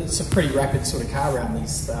it's a pretty rapid sort of car around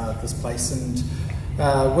this place. And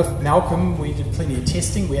with Malcolm, we did plenty of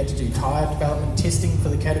testing. We had to do tyre development testing for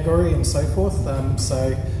the category and so forth.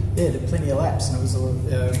 Did plenty of laps, and it was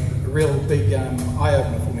a real big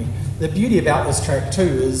eye-opener for me. The beauty about this track too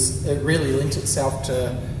is it really lent itself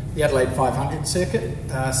to the Adelaide 500 circuit.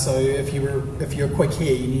 So if you were quick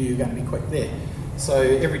here, you knew you were going to be quick there. So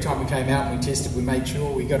every time we came out and we tested, we made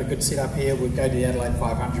sure we got a good setup here. We'd go to the Adelaide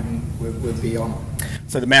 500 and we'd be on.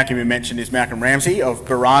 So the Malcolm you mentioned is Malcolm Ramsey of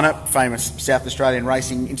Barana, famous South Australian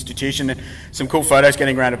racing institution. And some cool photos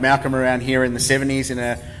getting around of Malcolm around here in the 70s in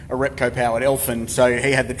a Repco-powered Elf. And so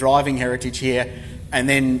he had the driving heritage here. And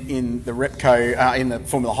then in the Repco, in the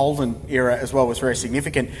Formula Holden era as well, was very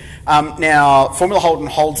significant. Now, Formula Holden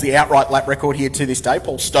holds the outright lap record here to this day.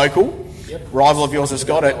 Paul Stokel, rival of yours, has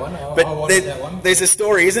got it. But there's a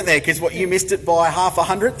story, isn't there? Because you missed it by half a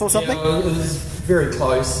hundredth or something? Yeah, it was very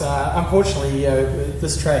close. Unfortunately,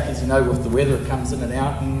 this track, as you know, with the weather, it comes in and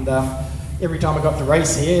out. And every time I got to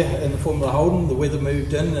race here in the Formula Holden, the weather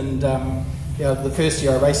moved in. And the first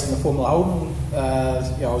year I raced in the Formula Holden,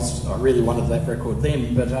 I really wanted that record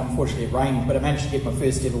then, but unfortunately it rained. But I managed to get my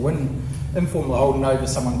first ever win in Formula Holden over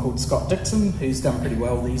someone called Scott Dixon, who's done pretty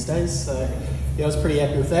well these days. So I was pretty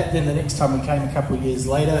happy with that. Then the next time we came a couple of years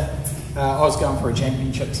later, I was going for a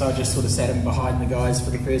championship, so I just sort of sat in behind the guys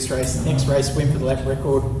for the first race. The next race went for the lap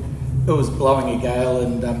record. It was blowing a gale,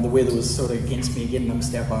 and the weather was sort of against me again, and I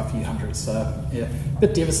missed out by a few hundreds. So, a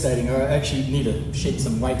bit devastating. I actually need to shed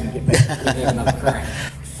some weight and get back and have another crack.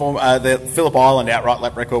 The Phillip Island outright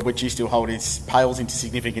lap record, which you still hold, pales into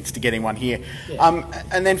significance to getting one here. Yeah.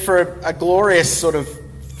 And then for a glorious sort of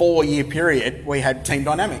 4-year period, we had Team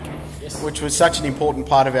Dynamic, which was such an important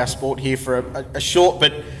part of our sport here for a short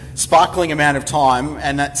but sparkling amount of time,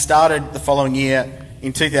 and that started the following year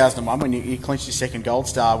in 2001 when you clinched your second Gold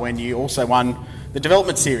Star, when you also won the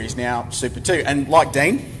Development Series, now Super 2. And like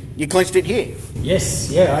Dean, you clinched it here.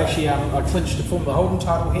 Yes, actually I clinched the Formula Holden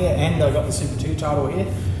title here, and I got the Super 2 title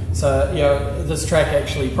here. So, this track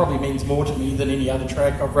actually probably means more to me than any other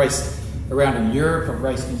track. I've raced around in Europe, I've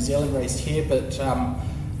raced New Zealand, raced here, but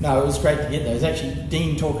no, it was great to get those. Actually,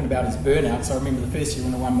 Dean talking about his burnouts, I remember the first year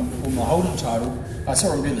when I won the Formula Holden title, I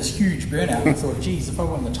saw him do this huge burnout and I thought, geez, if I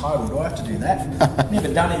won the title, do I have to do that?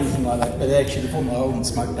 Never done anything like that, but actually the Formula Holden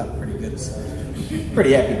smoked up pretty good, so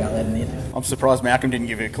pretty happy about that in the end. I'm surprised Malcolm didn't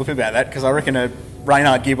give you a clip about that, because I reckon a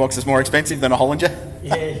Reynard gearbox is more expensive than a Hollinger.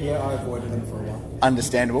 Yeah, I avoided them for a while.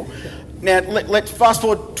 Understandable. Now, let's fast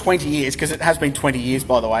forward 20 years, because it has been 20 years,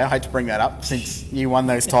 by the way. I hate to bring that up since you won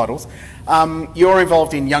those titles. You're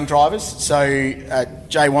involved in young drivers. So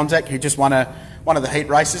Jay Wanzak, who just won one of the heat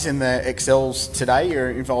races in the XLs today,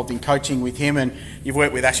 you're involved in coaching with him, and you've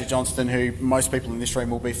worked with Asher Johnston, who most people in this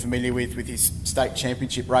room will be familiar with his state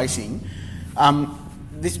championship racing.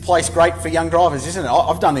 This place great for young drivers, isn't it?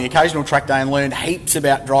 I've done the occasional track day and learned heaps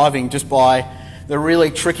about driving just by the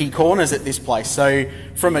really tricky corners at this place. So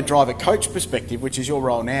from a driver coach perspective, which is your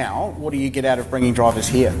role now, what do you get out of bringing drivers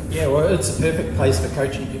here? Yeah, well, it's a perfect place for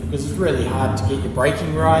coaching people because it's really hard to get your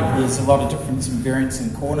braking right. There's a lot of difference and variance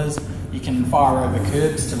in corners. You can fire over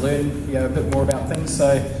curbs to learn a bit more about things. So,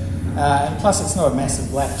 and plus it's not a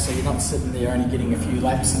massive lap, so you're not sitting there only getting a few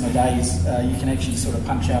laps in a day. You can actually sort of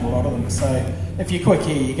punch out a lot of them. So if you're quick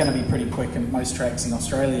here, you're going to be pretty quick in most tracks in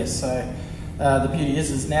Australia. So the beauty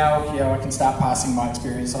is now I can start passing my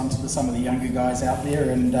experience on to some of the younger guys out there,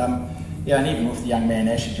 and and even with the young man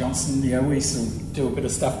Asher Johnston, we still do a bit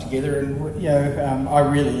of stuff together, and I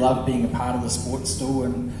really love being a part of the sport still,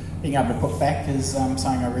 and being able to put back is something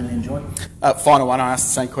I really enjoy. Final one, I asked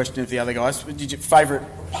the same question of the other guys. Did your favourite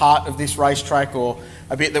part of this racetrack, or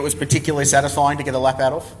a bit that was particularly satisfying to get a lap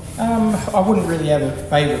out of? I wouldn't really have a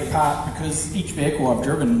favourite part because each vehicle I've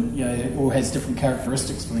driven, all has different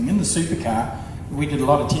characteristics. In the supercar, we did a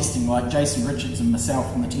lot of testing, like Jason Richards and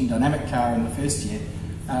myself in the Team Dynamic car in the first year.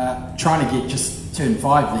 Trying to get just turn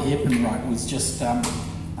 5, the hairpin right, was just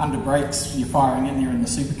under brakes. You're firing in there in the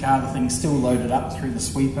supercar, the thing's still loaded up through the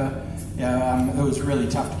sweeper. It was really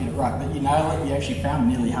tough to get it right, but you nail it. You actually found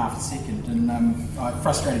nearly half a second, and I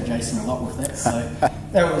frustrated Jason a lot with that. So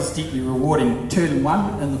that was deeply rewarding. Turn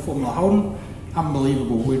 1 in the Formula Holden,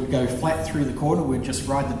 unbelievable. We'd go flat through the corner. We'd just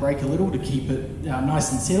ride the brake a little to keep it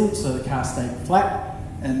nice and settled, so the car stayed flat.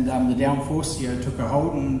 And the downforce, took a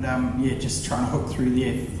hold, and just trying to hook through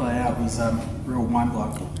there flat out was real mind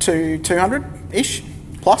blowing. 200-ish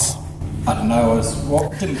plus. I don't know.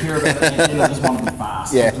 Didn't care about it. I just wanted to be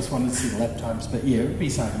fast. Yeah. I just wanted to see the lap times. But yeah, it'd be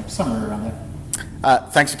somewhere around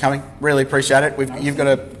that. Thanks for coming. Really appreciate it. You've got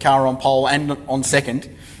a car on pole and on second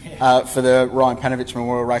for the Ryan Panovich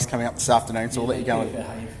Memorial Race coming up this afternoon. So we'll let you go.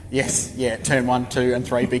 Yes, turn 1, 2 and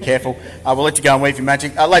 3. Be careful. We'll let you go and weave your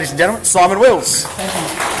magic. Ladies and gentlemen, Simon Wills.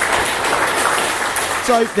 Thank you.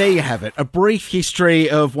 So there you have it, a brief history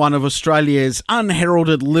of one of Australia's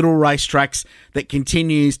unheralded little racetracks that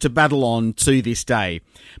continues to battle on to this day.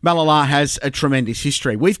 Mallala has a tremendous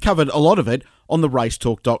history. We've covered a lot of it on the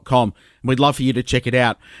racetalk.com, and we'd love for you to check it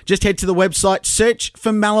out. Just head to the website, search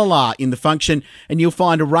for Mallala in the function, and you'll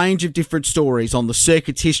find a range of different stories on the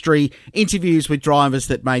circuit's history, interviews with drivers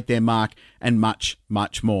that made their mark, and much,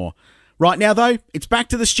 much more. Right now, though, it's back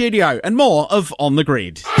to the studio and more of On the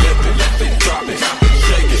Grid.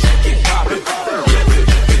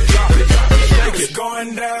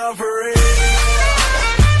 Going down for it.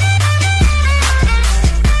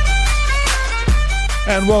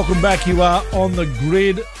 And welcome back. You are on the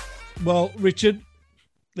grid. Well, Richard,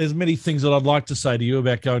 there's many things that I'd like to say to you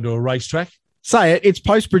about going to a racetrack. Say it. It's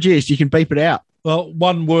post-produced. You can beep it out. Well,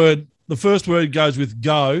 one word. The first word goes with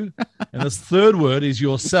go, and the third word is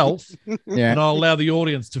yourself. Yeah. And I'll allow the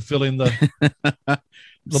audience to fill in the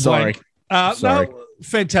Sorry. blank. Sorry. No,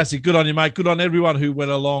 fantastic. Good on you, mate. Good on everyone who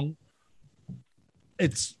went along.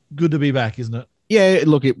 It's good to be back, isn't it? Yeah,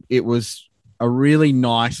 look, it was a really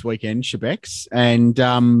nice weekend, Shebex,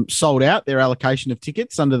 and sold out their allocation of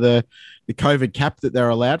tickets under the COVID cap that they're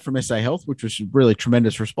allowed from SA Health, which was a really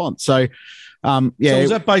tremendous response. So, So was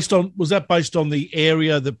that based on the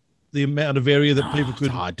area, the amount of area that people could?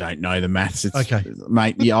 I don't know the maths. It's, okay,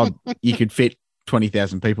 mate. Yeah, you could fit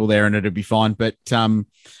 20,000 people there, and it'd be fine. But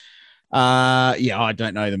I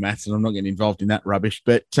don't know the maths, and I'm not getting involved in that rubbish.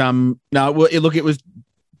 But it was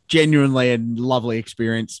genuinely a lovely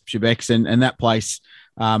experience, Shebex, and that place,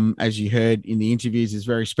 as you heard in the interviews, is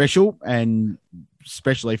very special, and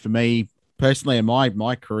especially for me personally and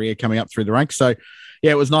my career coming up through the ranks. So,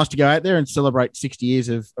 yeah, it was nice to go out there and celebrate 60 years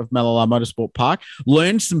of Mallala Motorsport Park.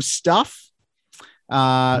 Learn some stuff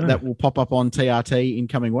that will pop up on TRT in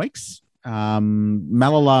coming weeks.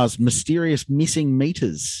 Mallala's mysterious missing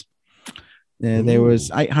meters. There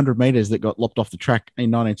was 800 metres that got lopped off the track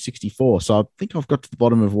in 1964. So I think I've got to the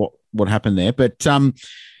bottom of what happened there. But,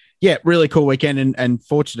 really cool weekend and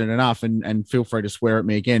fortunate enough, and feel free to swear at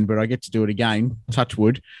me again, but I get to do it again, touch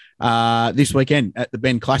wood, this weekend at the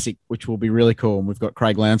Bend Classic, which will be really cool. And we've got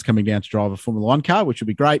Craig Lowndes coming down to drive a Formula One car, which will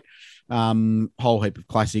be great. Whole heap of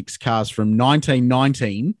classics, cars from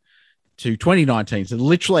 1919 to 2019. So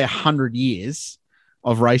literally 100 years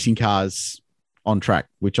of racing cars on track,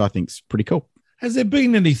 which I think is pretty cool. Has there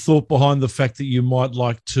been any thought behind the fact that you might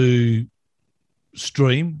like to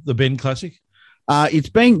stream the Bend Classic? It's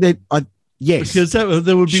being that yes, because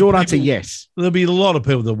there would be short answer yes. There'll be a lot of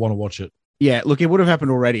people that want to watch it. Yeah, look, it would have happened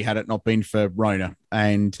already had it not been for Rona.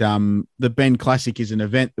 And the Bend Classic is an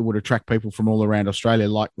event that would attract people from all around Australia,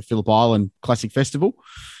 like the Phillip Island Classic Festival.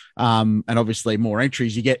 And obviously more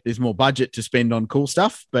entries you get, there's more budget to spend on cool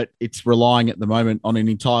stuff, but it's relying at the moment on an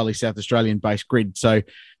entirely South Australian based grid. So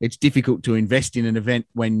it's difficult to invest in an event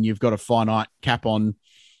when you've got a finite cap on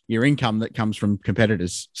your income that comes from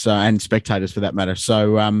competitors, and spectators for that matter.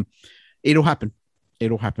 So it'll happen.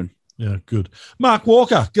 Yeah, good. Mark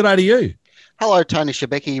Walker, g'day to you. Hello, Tony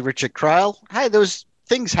Shebeki, Richard Crail. Hey, there was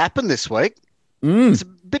things happened this week. There's a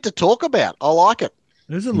bit to talk about. I like it.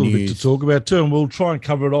 There's a little bit to talk about too, and we'll try and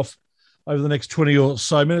cover it off over the next 20 or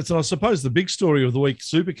so minutes. And I suppose the big story of the week,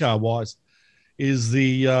 supercar-wise, is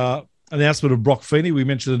the announcement of Broc Feeney. We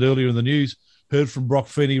mentioned it earlier in the news. Heard from Broc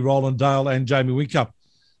Feeney, Roland Dale and Jamie Whincup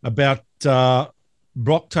about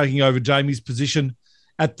Broc taking over Jamie's position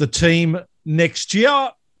at the team next year.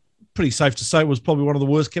 pretty safe to say it was probably one of the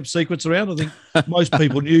worst kept secrets around. I think most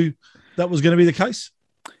people knew that was going to be the case.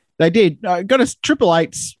 They did. Got a Triple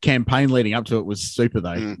Eight's campaign leading up to it was super,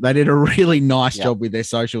 though. They did a really nice job with their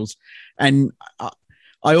socials. And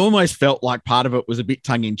I almost felt like part of it was a bit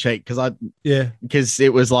tongue-in-cheek because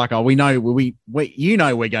it was like, oh, we know we're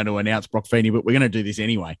going to announce Broc Feeney, but we're going to do this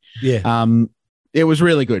anyway. Yeah. It was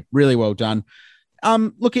really good, really well done.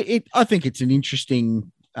 Look, I think it's an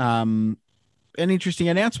interesting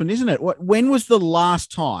announcement, isn't it? When was the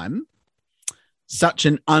last time such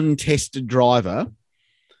an untested driver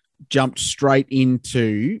jumped straight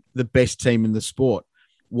into the best team in the sport?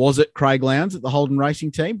 Was it Craig Lowndes at the Holden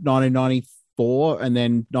Racing Team, 1994 and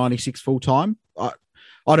then 96 full time? I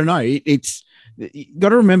don't know. It's you got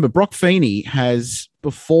to remember, Broc Feeney has,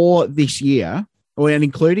 before this year, and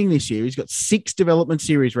including this year, he's got 6 development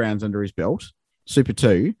series rounds under his belt, Super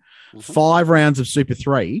 2, 5 rounds of Super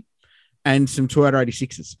 3, and some Toyota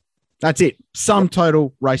 86s. That's it. Sum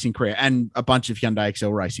total racing career, and a bunch of Hyundai XL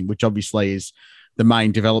racing, which obviously is the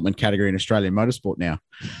main development category in Australian motorsport now.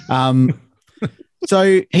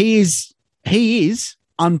 So he is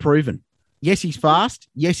unproven. Yes, he's fast.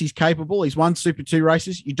 Yes, he's capable. He's won Super 2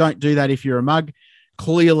 races. You don't do that if you're a mug.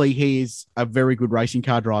 Clearly, he is a very good racing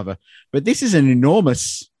car driver. But this is an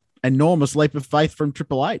enormous leap of faith from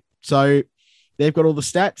Triple Eight. So they've got all the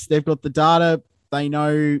stats. They've got the data. They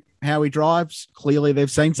know how he drives. Clearly,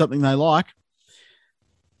 they've seen something they like.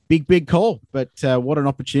 Big call. But what an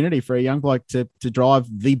opportunity for a young bloke to drive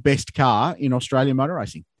the best car in Australian motor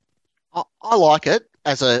racing. I like it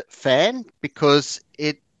as a fan because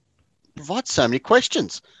it provides so many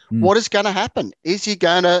questions. What is going to happen? Is he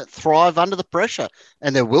going to thrive under the pressure?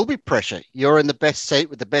 And there will be pressure. You're in the best seat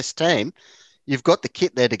with the best team. You've got the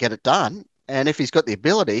kit there to get it done. And if he's got the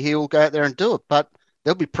ability, he will go out there and do it. But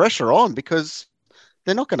there'll be pressure on because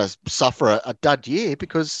they're not going to suffer a dud year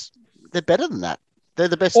because they're better than that. They're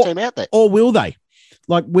the best team out there. Or will they?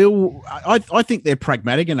 Like, I think they're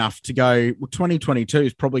pragmatic enough to go, well, 2022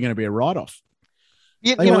 is probably going to be a write-off.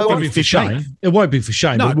 You know, it won't be for shame. It won't be for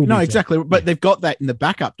shame. No, exactly. But they've got that in the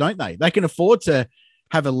backup, don't they? They can afford to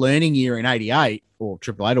have a learning year in 88 or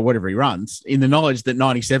Triple Eight or whatever he runs in the knowledge that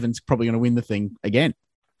 97 is probably going to win the thing again.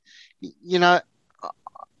 You know,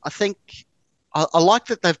 I think I like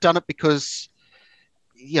that they've done it because,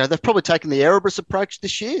 you know, they've probably taken the Erebus approach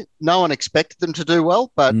this year. No one expected them to do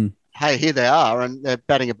well, but hey, here they are and they're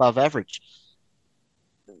batting above average.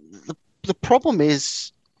 The problem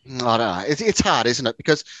is, I don't know. It's hard, isn't it?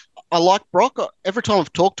 Because I like Broc. Every time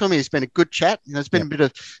I've talked to him, he's been a good chat. You know, there's been a bit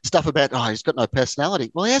of stuff about, he's got no personality.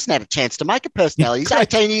 Well, he hasn't had a chance to make a personality. He's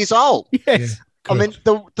 18 years old. Yes. I mean,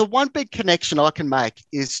 the one big connection I can make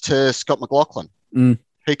is to Scott McLaughlin,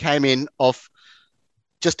 who came in off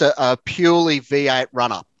just a purely V8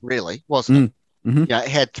 run-up, really, wasn't it? Mm-hmm. You know, he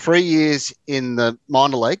had 3 years in the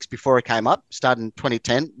minor leagues before he came up, started in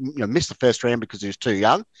 2010, you know, missed the first round because he was too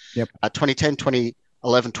young. 2010,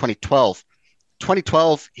 2011, 2012.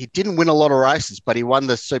 2012, he didn't win a lot of races, but he won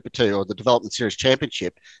the Super 2 or the Development Series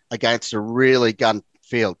Championship against a really gun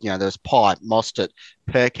field. You know, there was Pye, Mostert,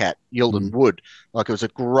 Percat, Yilden, Wood. Like, it was a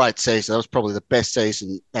great season. That was probably the best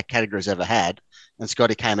season that category's ever had. And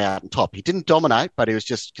Scotty came out on top. He didn't dominate, but he was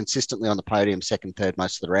just consistently on the podium, second, third,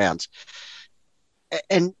 most of the rounds.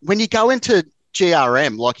 And when you go into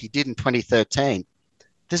GRM like he did in 2013,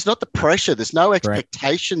 there's not the pressure. There's no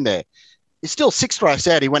expectation there. It's still 6th race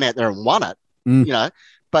out. He went out there and won it, you know,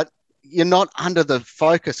 but you're not under the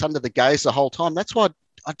focus, under the gaze the whole time. That's why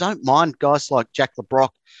I don't mind guys like Jack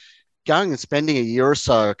LeBrock going and spending a year or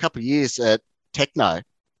so, a couple of years at Techno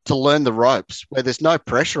to learn the ropes where there's no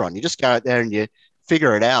pressure on. You just go out there and you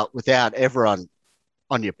figure it out without everyone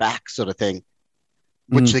on your back sort of thing,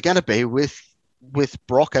 which they're going to be with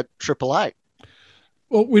Broc at Triple Eight.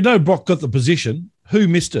 Well, we know Broc got the position. Who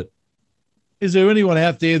missed it? Is there anyone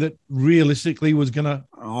out there that realistically was going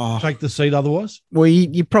to take the seat otherwise? Well,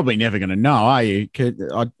 you're probably never going to know, are you?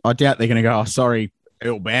 I doubt they're going to go, sorry,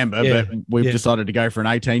 Earl Bamber, but we've decided to go for an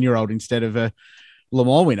 18-year-old instead of a Le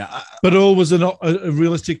Mans winner. But Earl was a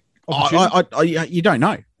realistic opportunity? You don't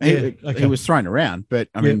know. He was thrown around, but,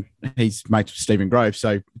 I mean, he's mates with Stephen Grove,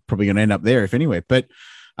 so probably going to end up there, if anywhere. But,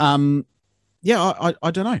 I don't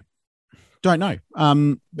know. Don't know.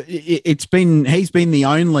 He's been the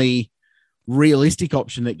only realistic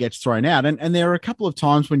option that gets thrown out. And there are a couple of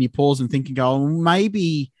times when you pause and think and go, well,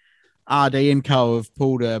 maybe RD and Co have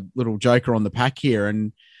pulled a little joker on the pack here,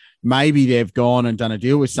 and maybe they've gone and done a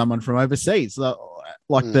deal with someone from overseas,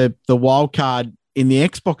 like the wild card in the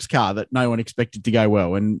Xbox car that no one expected to go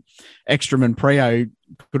well. And Ekstrom and Prio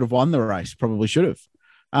could have won the race, probably should have.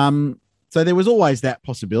 So there was always that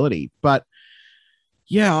possibility. But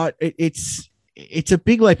Yeah, it's a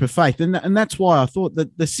big leap of faith, and that's why I thought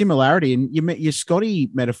that the similarity, and your Scotty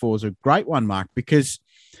metaphor is a great one, Mark, because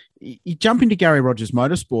you jump into Gary Rogers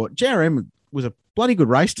Motorsport. JRM was a bloody good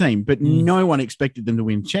race team, but no one expected them to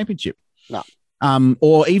win the championship. No.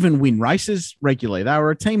 Or even win races regularly. They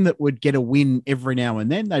were a team that would get a win every now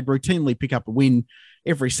and then. They'd routinely pick up a win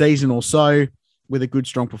every season or so with a good,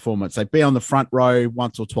 strong performance. They'd be on the front row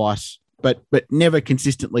once or twice, but never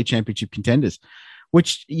consistently championship contenders,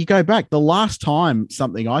 which you go back, the last time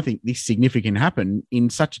something I think this significant happened in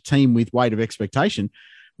such a team with weight of expectation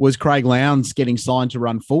was Craig Lowndes getting signed to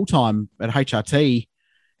run full-time at HRT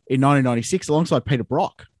in 1996 alongside Peter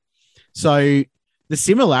Broc. So the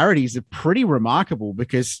similarities are pretty remarkable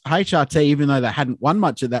because HRT, even though they hadn't won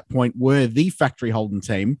much at that point, were the factory Holden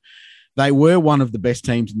team. They were one of the best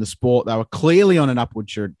teams in the sport. They were clearly on an upward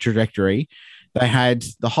trajectory. They had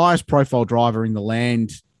the highest profile driver in the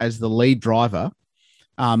land as the lead driver,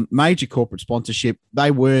 major corporate sponsorship.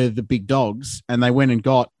 They were the big dogs, and they went and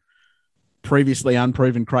got previously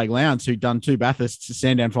unproven Craig Lowndes, who'd done 2 Bathursts, a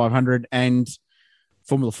Sandown 500, and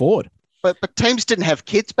Formula Ford. But teams didn't have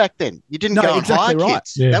kids back then. You didn't go and hire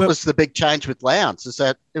kids. Yeah. That was the big change with Lowndes, is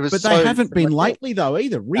that it was. But they haven't been lately, though,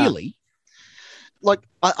 either. Really, like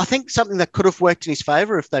I think something that could have worked in his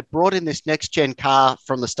favour if they brought in this next gen car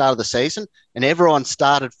from the start of the season, and everyone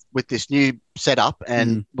started with this new setup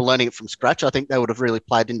and were learning it from scratch. I think they would have really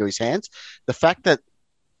played into his hands. The fact that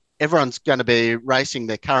everyone's going to be racing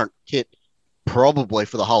their current kit probably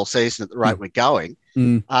for the whole season at the rate we're going.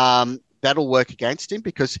 That'll work against him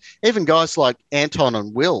because even guys like Anton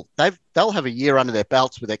and Will, they'll have a year under their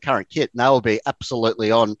belts with their current kit, and they will be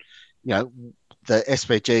absolutely on, the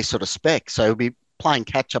SVG sort of spec. So he'll be playing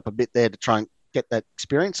catch up a bit there to try and get that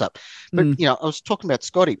experience up. But I was talking about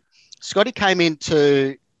Scotty. Scotty came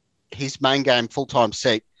into his main game full-time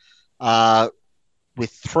seat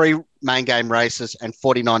with 3 main game races and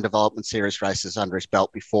 49 development series races under his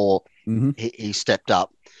belt before he stepped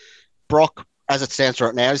up. Broc, as it stands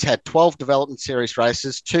right now, he's had 12 development series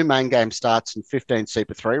races, 2 main game starts, and 15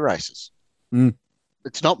 Super 3 races.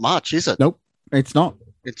 It's not much, is it? Nope, it's not.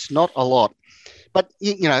 It's not a lot. But,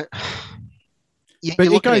 but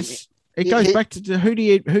it goes back to who do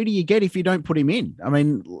you get if you don't put him in? I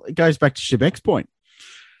mean, it goes back to Shebek's point.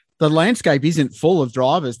 The landscape isn't full of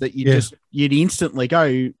drivers that you'd instantly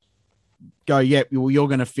go, yeah, well, you're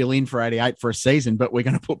going to fill in for 88 for a season, but we're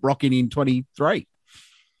going to put Broc in 23.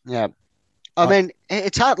 Yeah. I mean,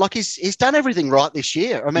 it's hard. Like he's done everything right this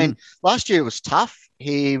year. I mean, last year was tough.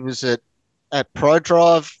 He was at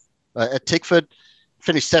ProDrive at Tickford,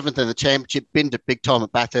 finished 7th in the championship, been to big time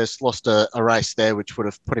at Bathurst, lost a race there, which would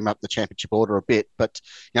have put him up the championship order a bit. But,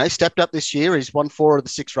 he stepped up this year. He's won 4 of the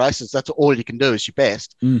 6 races. That's all you can do is your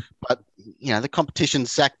best. But, the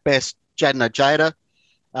competition's Zach Best, Jaden Ojeda,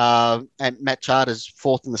 and Matt Charter's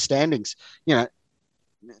 4th in the standings.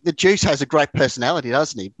 The Juice has a great personality,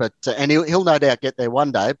 doesn't he? But and he'll no doubt get there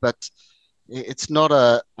one day. But it's not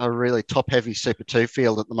a really top-heavy Super 2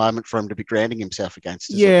 field at the moment for him to be grounding himself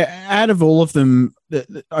against. Out of all of them,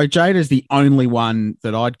 Ojeda's the only one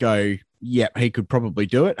that I'd go, yep, he could probably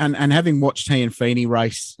do it. And having watched he and Feeney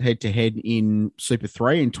race head-to-head in Super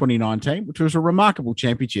 3 in 2019, which was a remarkable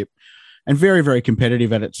championship and very, very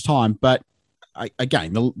competitive at its time. But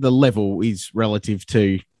again, the level is relative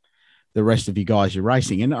to the rest of you guys you're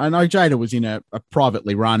racing. And Ojeda was in a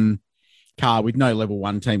privately run car with no level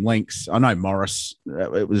 1 team links. I know Morris,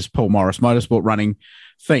 it was Paul Morris Motorsport running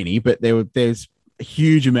Feeney, but there's a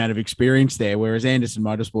huge amount of experience there, whereas Anderson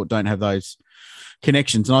Motorsport don't have those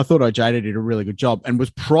connections. And I thought Ojeda did a really good job and was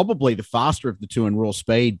probably the faster of the 2 in raw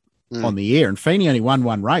speed on the year. And Feeney only won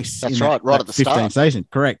 1 race. That's right at the 15 start. Season,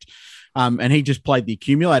 correct. And he just played the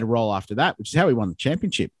accumulator role after that, which is how he won the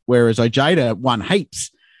championship. Whereas Ojeda won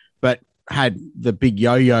heaps, but had the big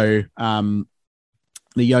yo-yo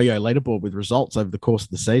leaderboard with results over the course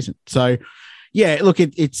of the season. So, yeah, look,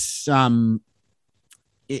 it's so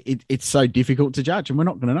difficult to judge, and we're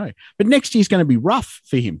not going to know. But next year's going to be rough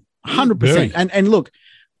for him, 100%. And look,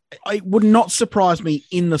 it would not surprise me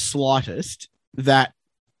in the slightest that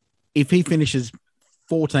if he finishes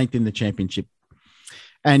 14th in the championship,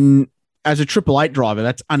 and as a Triple Eight driver,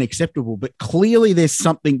 that's unacceptable. But clearly, there's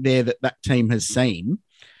something there that team has seen.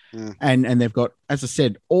 And they've got, as I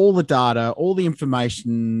said, all the data, all the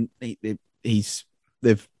information.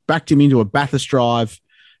 They've backed him into a Bathurst drive.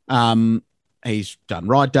 He's done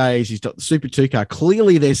ride days. He's got the Super 2 car.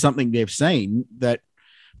 Clearly, there's something they've seen that,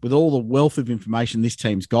 with all the wealth of information this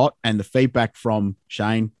team's got, and the feedback from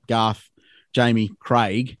Shane, Garth, Jamie,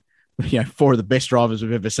 Craig, 4 of the best drivers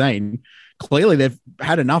we've ever seen. Clearly, they've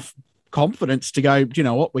had enough confidence to go, do you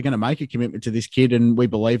know what, we're going to make a commitment to this kid and we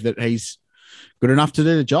believe that he's good enough to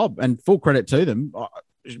do the job, and full credit to them.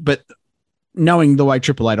 But knowing the way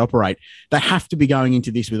Triple Eight operate, they have to be going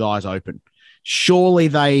into this with eyes open. Surely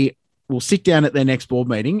they will sit down at their next board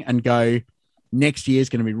meeting and go, next year is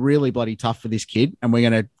going to be really bloody tough for this kid, and we're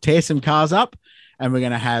going to tear some cars up and we're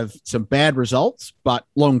going to have some bad results, but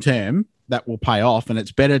long term that will pay off. And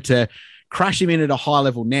it's better to crash him in at a high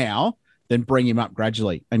level now than bring him up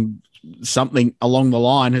gradually. And something along the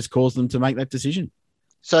line has caused them to make that decision.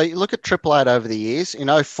 So you look at Triple Eight over the years. In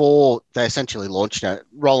 2004, they essentially launched.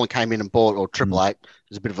 Roland came in and bought, or Triple Eight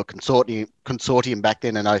was a bit of a consortium back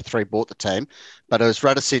then. In 2003, bought the team, but it was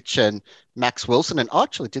Radicic and Max Wilson. And I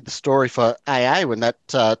actually did the story for AA when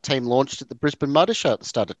that team launched at the Brisbane Motor Show at the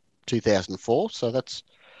start of 2004. So that's.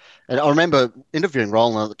 And I remember interviewing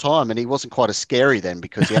Roland at the time, and he wasn't quite as scary then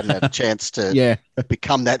because he hadn't had a chance to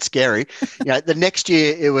become that scary. The next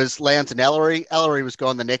year it was Lowndes and Ellery. Ellery was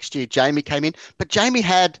gone the next year. Jamie came in, but Jamie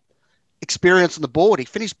had experience on the board. He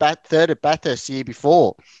finished third at Bathurst the year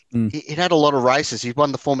before. He'd had a lot of races. He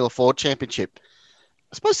won the Formula Ford Championship.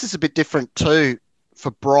 I suppose this is a bit different too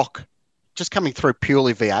for Broc, just coming through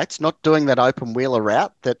purely V8s, not doing that open wheeler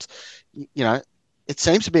route that, it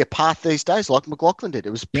seems to be a path these days, like McLaughlin did.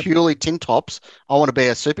 It was purely tin tops. I want to be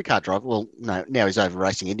a supercar driver. Well, no, now he's over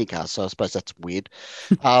racing IndyCars, so I suppose that's weird.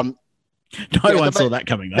 No one saw that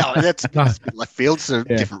coming, though. No, that's left field. It's a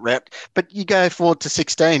different route. But you go forward to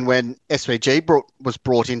 16 when SVG was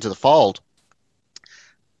brought into the fold.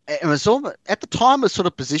 It was at the time, it was sort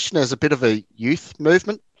of positioned as a bit of a youth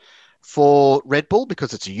movement for Red Bull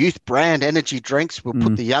because it's a youth brand, energy drinks. We'll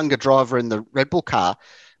put the younger driver in the Red Bull car.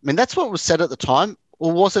 I mean, that's what was said at the time.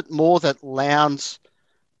 Or was it more that Lowndes,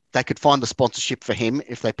 they could find the sponsorship for him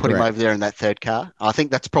if they put him over there in that third car? I think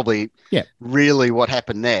that's probably really what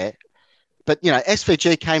happened there. But,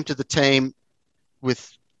 SVG came to the team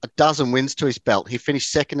with a dozen wins to his belt. He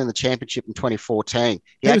finished second in the championship in 2014.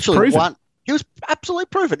 He actually won. He was absolutely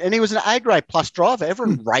proven. And he was an A-grade plus driver.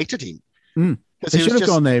 Everyone rated him. They should have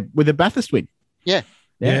gone there with a Bathurst win. Yeah.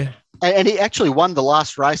 And he actually won the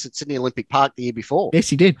last race at Sydney Olympic Park the year before. Yes,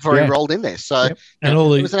 he did. Before he rolled in there. So and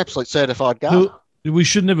it was an absolute certified goal. We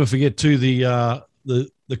should never forget, too, the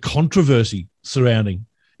controversy surrounding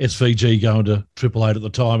SVG going to Triple Eight at the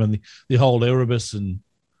time and the whole Erebus and...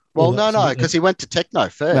 Well, no, because he went to Techno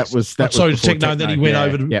first. That was Techno, and then he went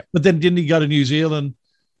over to... But then didn't he go to New Zealand?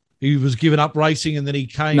 He was giving up racing and then he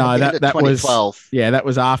came... No, that was... 2012. Yeah, that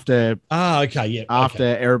was after... After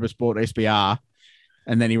Erebus bought SBR.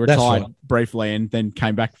 And then he retired briefly and then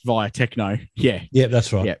came back via Techno. Yeah. Yeah,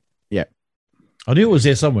 that's right. Yeah. I knew it was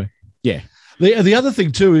there somewhere. Yeah. The other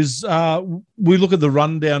thing, too, is we look at the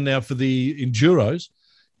rundown now for the Enduros.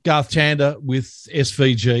 Garth Tander with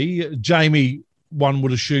SVG. Jamie, one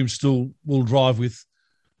would assume, still will drive with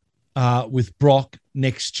Broc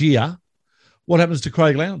next year. What happens to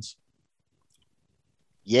Craig Lowndes?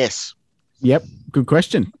 Yes. Yep. Good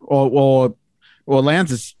question. Or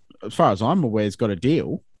Lowndes is... as far as I'm aware, has got a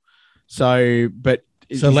deal. So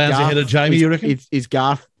Lowndes ahead of Jamie, you reckon? Is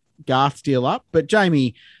Garth still up? But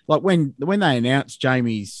Jamie, like when they announced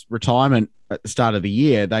Jamie's retirement at the start of the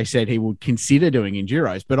year, they said he would consider doing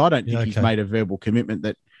Enduros, but I don't think he's made a verbal commitment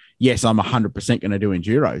that, yes, I'm 100% going to do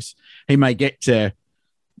Enduros. He may get to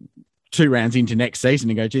 2 rounds into next season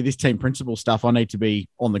and go, gee, this team principal stuff, I need to be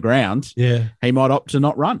on the ground. Yeah. He might opt to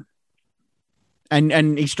not run.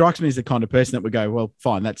 And he strikes me as the kind of person that would go, well,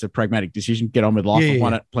 fine, that's a pragmatic decision. Get on with life. I've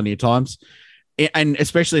won it plenty of times. And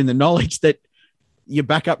especially in the knowledge that your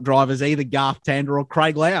backup driver's either Garth Tander or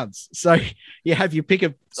Craig Lowndes. So you have your pick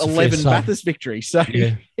of 11 Bathurst victories. So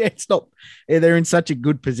it's not, they're in such a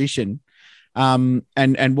good position. And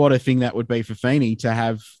what a thing that would be for Feeney to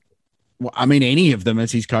have, any of them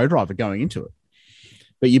as his co-driver going into it.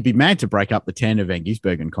 But you'd be mad to break up the Tander Van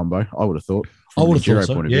Gisbergen combo, I would have thought. I would have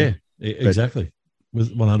thought so, exactly.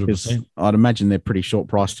 With 100%. I'd imagine they're pretty short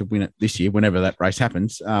price to win it this year. Whenever that race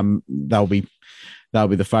happens, they'll be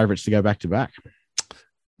the favourites to go back to back.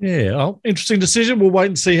 Yeah, interesting decision. We'll wait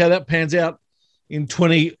and see how that pans out in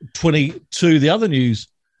 2022. The other news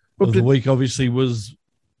of the week, obviously, was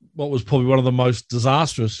what was probably one of the most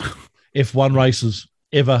disastrous F1 races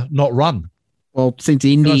ever not run. Well, since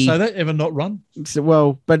Indy... Can I say that? Ever not run?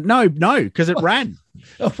 But no, because it ran.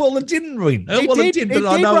 Well, it didn't win. It did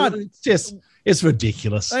run. It's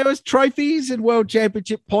ridiculous. There was trophies and world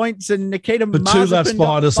championship points and Nikita But 2 laps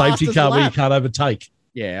behind a safety car where you can't overtake.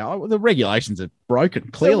 Yeah, the regulations are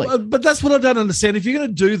broken, clearly. But that's what I don't understand. If you're going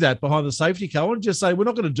to do that behind the safety car, I want to just say, we're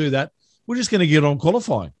not going to do that. We're just going to get on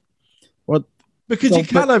qualifying. Well, Because you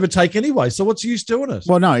can't overtake anyway. So what's the use doing it?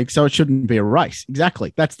 Well, no, so it shouldn't be a race.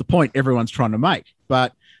 Exactly. That's the point everyone's trying to make.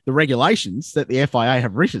 But the regulations that the FIA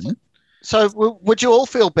have written. So would you all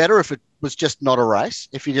feel better if it was just not a race?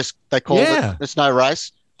 If they called it, it's no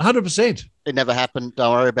race? 100%. It never happened.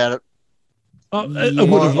 Don't worry about it.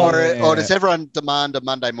 Or does everyone demand a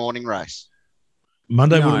Monday morning race?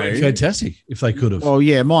 Would have been fantastic if they could have. Well,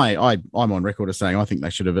 yeah, I'm on record as saying I think they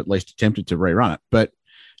should have at least attempted to rerun it. But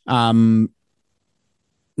no,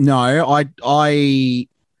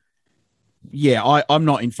 I'm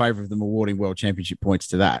not in favour of them awarding World Championship points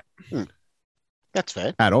to that. That's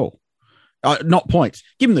fair. At all. Not points.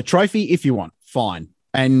 Give them the trophy if you want. Fine.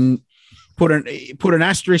 And put an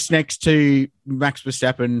asterisk next to Max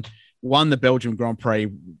Verstappen won the Belgian Grand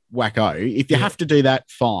Prix wacko. If you have to do that,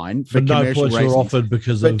 fine. For no commercial points reasons, were offered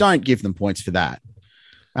because but don't give them points for that.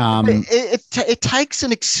 It takes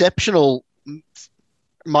an exceptional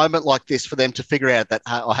moment like this for them to figure out that,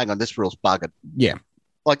 oh, hang on, this rule's buggered. Yeah.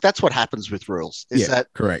 Like, that's what happens with rules.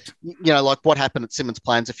 Correct. Like what happened at Simmons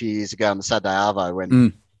Plains a few years ago on the Saturday Arvo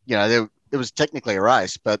when, there was technically a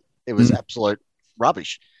race, but it was absolute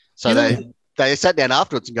rubbish. So they sat down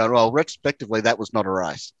afterwards and go, well, retrospectively, that was not a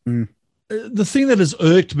race. The thing that has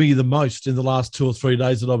irked me the most in the last 2 or 3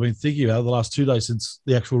 days that I've been thinking about, the last 2 days since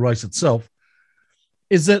the actual race itself,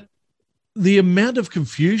 is that the amount of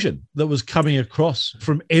confusion that was coming across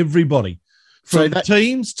from everybody, from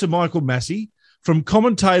teams to Michael Massey, from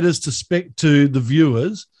commentators to the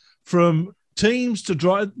viewers, from teams to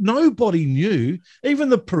drive. Nobody knew, even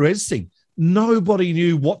the Perez thing, nobody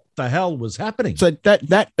knew what the hell was happening. So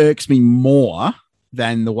that irks me more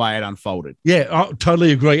than the way it unfolded. Yeah, I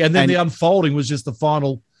totally agree. And then the unfolding was just the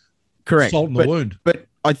final salt in the wound. But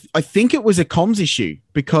I think it was a comms issue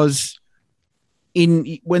because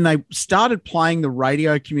when they started playing the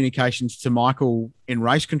radio communications to Michael in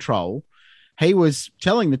race control, he was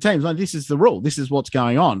telling the teams, like, this is the rule. This is what's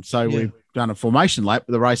going on. So we've done a formation lap,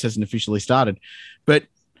 but the race hasn't officially started. But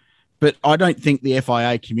I don't think the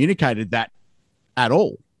FIA communicated that at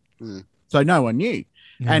all. So no one knew.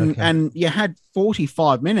 And you had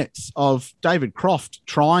 45 minutes of David Croft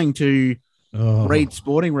trying to read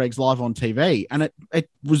sporting regs live on TV. And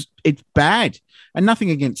it's bad. And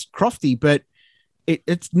nothing against Crofty, but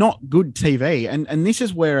it's not good TV. And this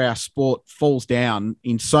is where our sport falls down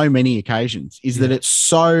in so many occasions, is that it's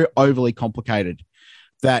so overly complicated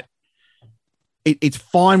that it's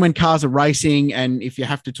fine when cars are racing, and if you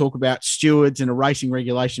have to talk about stewards and a racing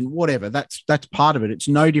regulation, whatever, that's part of it. It's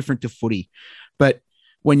no different to footy. But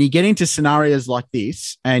when you get into scenarios like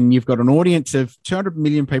this and you've got an audience of 200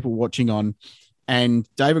 million people watching on, and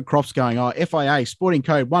David Croft's going, FIA Sporting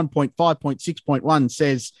Code 1.5.6.1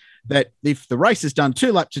 says that if the race has done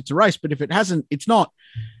 2 laps, it's a race, but if it hasn't, it's not.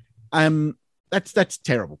 That's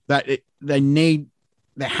terrible. There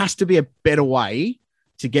has to be a better way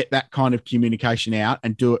to get that kind of communication out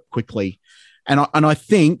and do it quickly. And I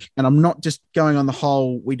think, and I'm not just going on the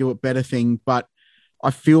whole we do it better thing, but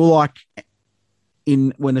I feel like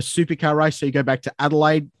when a supercar race, so you go back to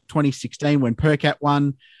Adelaide 2016 when Percat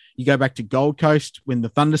won, you go back to Gold Coast when the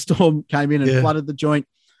thunderstorm came in and flooded the joint.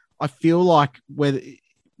 I feel like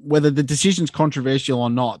whether the decision's controversial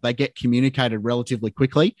or not, they get communicated relatively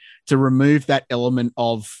quickly to remove that element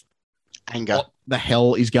of anger. What the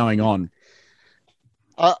hell is going on?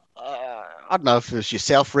 I don't know if it was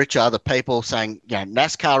yourself, Rich, or other people saying,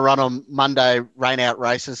 NASCAR run on Monday, rain out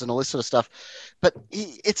races and all this sort of stuff. But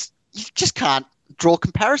you just can't draw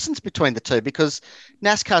comparisons between the two because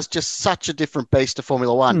NASCAR's just such a different beast to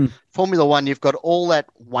Formula One. Formula One, you've got all that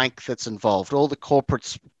wank that's involved, all the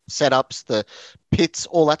corporate setups, the pits,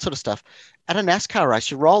 all that sort of stuff. At a NASCAR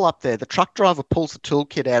race, you roll up there, the truck driver pulls the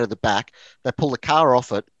toolkit out of the back, they pull the car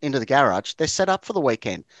off it into the garage, they're set up for the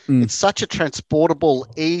weekend. It's such a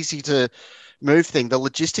transportable, easy to move thing. The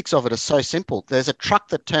logistics of it are so simple. There's a truck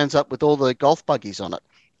that turns up with all the golf buggies on it,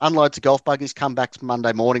 unloads the golf buggies, come back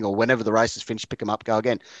Monday morning or whenever the race is finished, pick them up, go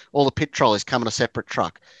again. All the pit trolleys come in a separate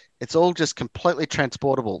truck. It's all just completely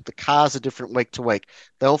transportable. The cars are different week to week.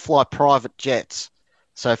 They all fly private jets.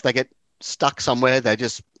 So if they get stuck somewhere, they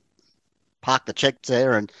just park the checks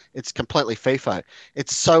there and it's completely FIFO.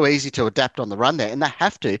 It's so easy to adapt on the run there, and they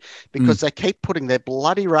have to because they keep putting their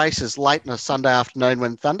bloody races late on a Sunday afternoon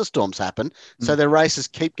when thunderstorms happen, so their races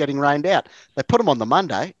keep getting rained out. They put them on the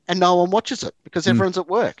Monday and no one watches it because everyone's at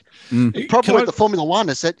work. The problem with the Formula One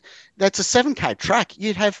is that that's a 7K track.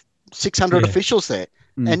 You'd have 600 officials there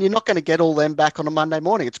and you're not going to get all them back on a Monday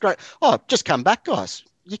morning. It's great. Oh, just come back, guys.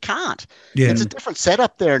 You can't. It's a different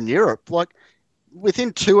setup there in Europe. Like,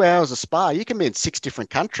 within 2 hours of Spa, you can be in 6 different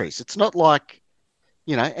countries. It's not like,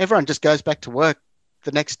 everyone just goes back to work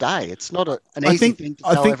the next day. It's not an easy thing to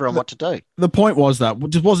tell everyone what to do. The point was that it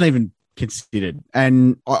just wasn't even considered.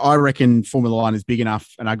 And I reckon Formula One is big enough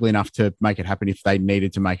and ugly enough to make it happen if they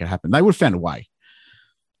needed to make it happen. They would have found a way.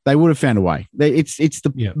 It's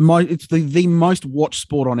the most watched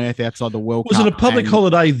sport on earth outside the World Cup. Was it a public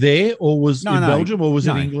holiday there, or was in Belgium, or was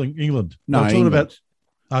it England? No, England.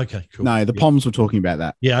 Okay, cool. No, the Poms were talking about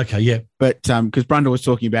that. Yeah, okay, yeah. But because Brundle was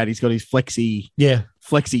talking about he's got his flexi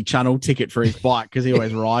channel ticket for his bike because he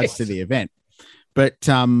always rides to the event. But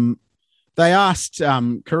they asked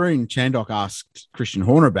Karun Chandok asked Christian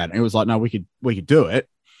Horner about it, and it was like, no, we could do it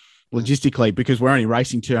logistically because we're only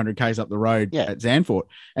racing 200 k's up the road at Zandvoort.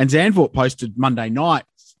 And Zandvoort posted Monday night,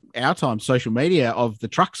 our time, social media of the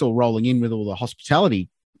trucks all rolling in with all the hospitality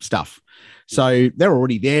stuff. So they're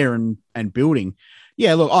already there and building.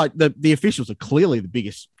 Yeah, look, the officials are clearly the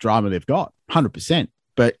biggest drama they've got, 100%.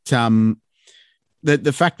 But the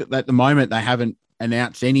fact that at the moment they haven't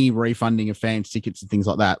announced any refunding of fans' tickets and things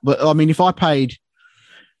like that. But I mean, if I paid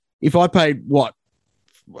what?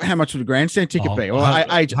 How much would a grandstand ticket be? Well,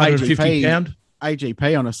 AGP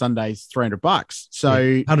on a Sunday is $300. So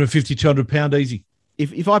 £150, £200 easy.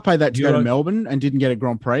 If I paid that to go to Melbourne and didn't get a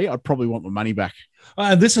Grand Prix, I'd probably want my money back.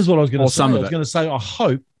 And this is what I was going to say. I was going to say, I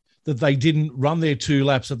hope that they didn't run their 2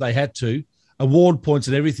 laps that they had to, award points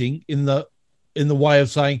and everything in the way of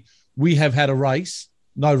saying we have had a race,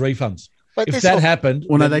 no refunds. But if that happened,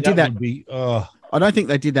 well, no, they did that. I don't think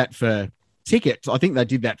they did that for tickets. I think they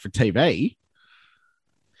did that for TV.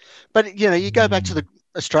 But you go back to the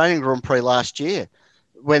Australian Grand Prix last year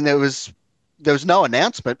when there was no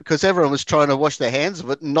announcement because everyone was trying to wash their hands of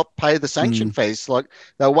it and not pay the sanction fees. Like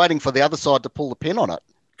they were waiting for the other side to pull the pin on it.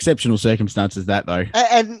 Exceptional circumstances, that though.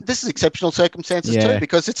 And this is exceptional circumstances too,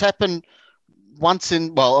 because it's happened once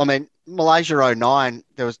Malaysia 09,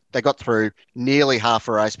 they got through nearly half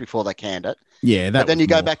a race before they canned it. Yeah, but then you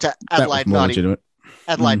go back to Adelaide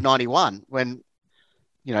 91 when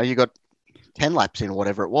you got 10 laps in or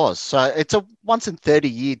whatever it was. So it's a once in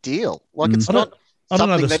 30-year deal. Like it's not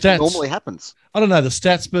something that normally happens. I don't know the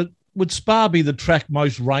stats, but would Spa be the track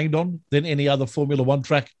most rained on than any other Formula One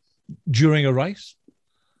track during a race?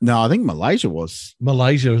 No, I think Malaysia was.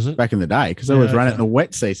 Malaysia, is it? Back in the day, because they always ran it in the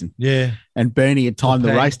wet season. Yeah. And Bernie had timed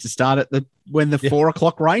the race to start at when the 4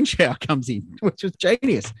 o'clock rain shower comes in, which was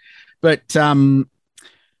genius. But, I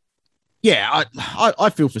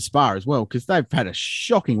feel for Spa as well, because they've had a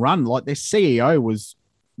shocking run. Like their CEO was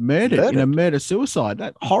murdered in a murder-suicide.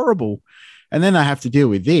 That's horrible. And then they have to deal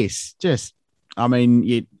with this.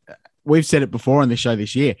 We've said it before on the show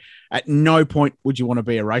this year. At no point would you want to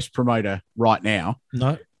be a race promoter right now.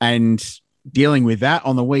 No. And dealing with that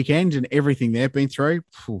on the weekend and everything they've been through,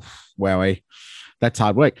 wowie, that's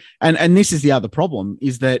hard work. And this is the other problem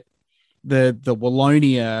is that the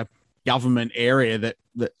Wallonia government area that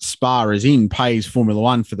Spa is in pays Formula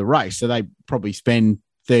One for the race. So they probably spend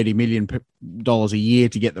 $30 million a year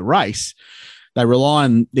to get the race. They rely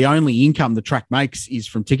on the only income the track makes is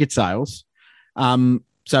from ticket sales.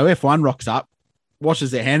 So F1 rocks up, washes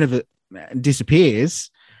their hand of it and disappears.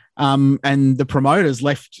 And the promoter's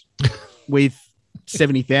left with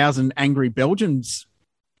 70,000 angry Belgians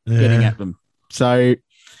getting at them. So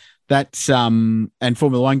that's, and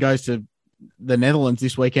Formula One goes to the Netherlands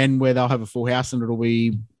this weekend where they'll have a full house and it'll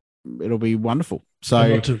be wonderful.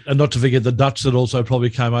 So, and not to forget the Dutch that also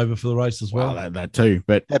probably came over for the race as well. That too,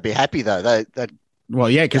 but they'd be happy though.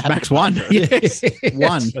 Because Max won. Yes,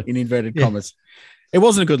 won in inverted commas. It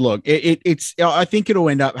wasn't a good look. It's. I think it'll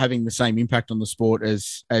end up having the same impact on the sport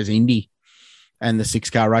as Indy and the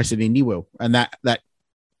 6-car race at Indy will, and that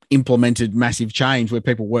implemented massive change where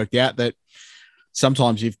people worked out that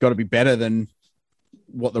sometimes you've got to be better than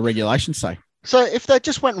what the regulations say. So if they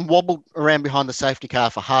just went and wobbled around behind the safety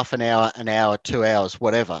car for half an hour, 2 hours,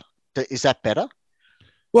 whatever, is that better?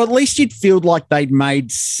 Well, at least you'd feel like they'd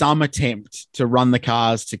made some attempt to run the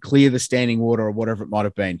cars to clear the standing water or whatever it might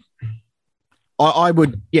have been. I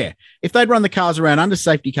would, if they'd run the cars around under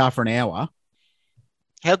safety car for an hour.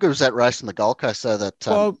 How good was that race in the Gold Coast so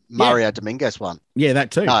that Mario Dominguez won? Yeah,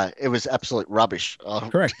 that too. No, it was absolute rubbish.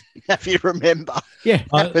 Correct. If you remember. Yeah.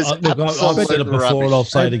 I've said it before and I'll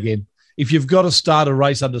say it again. If you've got to start a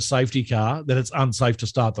race under safety car, then it's unsafe to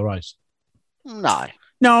start the race. No,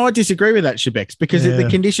 I disagree with that, Shebex, because the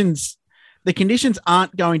conditions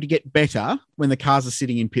aren't going to get better when the cars are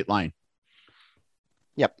sitting in pit lane.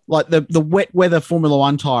 Yep. Like the wet weather Formula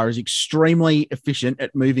One tyre is extremely efficient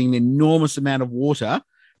at moving an enormous amount of water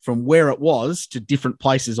from where it was to different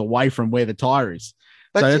places away from where the tyre is.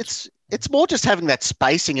 But so it's more just having that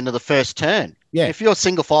spacing into the first turn. Yeah. If you're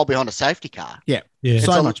single file behind a safety car. Yeah. It's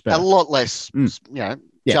so much better. A lot less,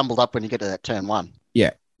 jumbled up when you get to that turn one.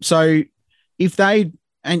 So if they,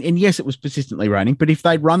 and yes, it was persistently raining, but if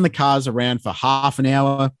they'd run the cars around for half an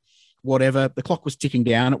hour, whatever, the clock was ticking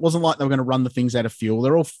down. It wasn't like they were going to run the things out of fuel.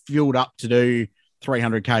 They're all fueled up to do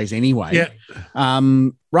 300 Ks anyway. Yeah.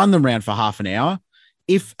 Run them around for half an hour.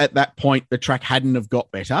 If at that point the track hadn't have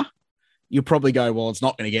got better, you'll probably go, well, it's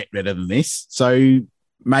not going to get better than this. So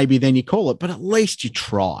maybe then you call it, but at least you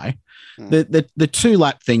try. The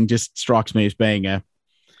 2-lap thing just strikes me as being and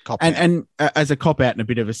as a cop-out and a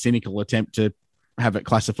bit of a cynical attempt to have it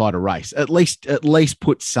classified a race. At least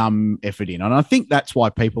put some effort in. And I think that's why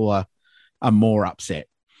people are more upset,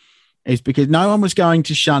 is because no one was going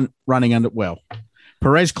to shunt running under, well,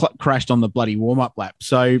 Perez crashed on the bloody warm-up lap.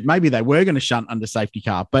 So maybe they were going to shunt under safety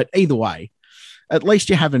car. But either way, at least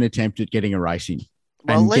you have an attempt at getting a race in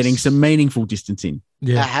and getting some meaningful distance in.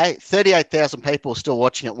 Yeah. Hey, 38,000 people still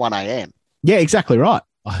watching at 1 a.m. Yeah, exactly right.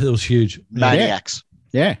 Oh, that was huge. Maniacs.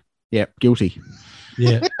 Yeah. Guilty.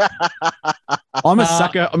 Yeah. I'm a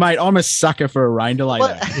sucker, mate. I'm a sucker for a rain delay.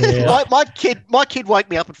 Yeah. my kid woke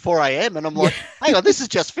me up at 4 a.m. and I'm like, hang on, this is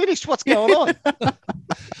just finished. What's going on?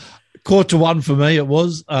 1:45 for me. It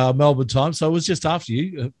was Melbourne time, so it was just after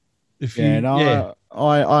you. I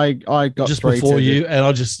got just through before you, and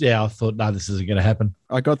I thought, no, this isn't going to happen.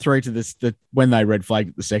 I got through to this when they red flagged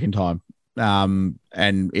it the second time,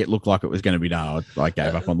 and it looked like it was going to be done. I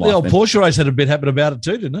gave up on life. The old Porsche race had a bit happen about it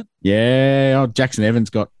too, didn't it? Yeah, Jackson Evans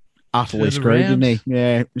got utterly screwed, didn't he?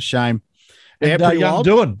 Yeah, a shame. And Young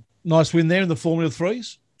doing nice win there in the Formula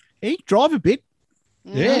 3s. He drive a bit.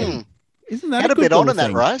 Yeah. Isn't that had a bit on in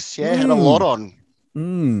that race? Yeah, had a lot on.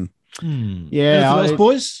 Yeah, anything else,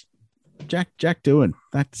 boys? Jack doing.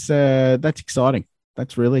 That's exciting.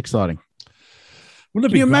 That's really exciting.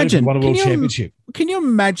 Wouldn't it be great if we won a world championship? Can you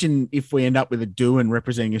imagine if we end up with a Doohan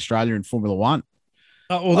representing Australia in Formula One?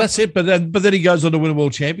 Well, that's it. But then he goes on to win a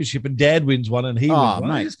world championship, and Dad wins one, and he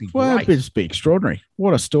wins one. Mate, it'd be extraordinary.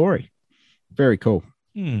 What a story! Very cool.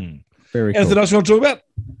 Very cool. Anything else you want to talk about?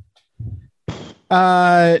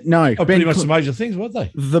 No. Pretty much the major things, weren't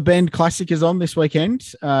they? The Bend Classic is on this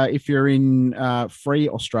weekend. If you're in free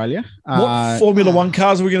Australia. What Formula One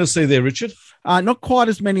cars are we going to see there, Richard? Not quite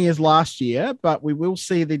as many as last year, but we will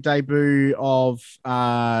see the debut of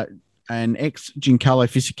an ex-Giancarlo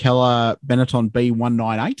Fisichella Benetton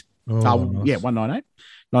B198. Nice. 198.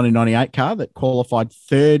 1998 car that qualified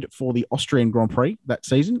third for the Austrian Grand Prix that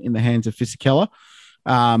season in the hands of Fisichella.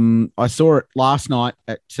 I saw it last night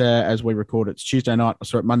as we record. It's Tuesday night. I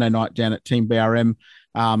saw it Monday night down at Team BRM.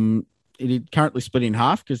 It is currently split in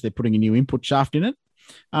half because they're putting a new input shaft in it.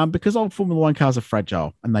 Because old Formula One cars are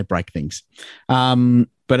fragile and they break things.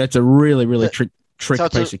 But it's a really, really trick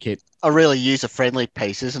piece of kit. A really user-friendly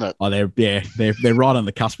piece, isn't it? Oh, they're right on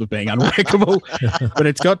the cusp of being unwreckable. But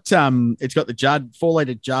it's got the Judd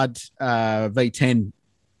 4-liter Judd V10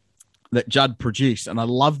 that Judd produced. And I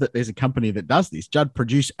love that there's a company that does this. Judd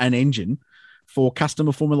produced an engine for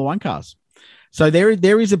customer Formula One cars. So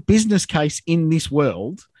there is a business case in this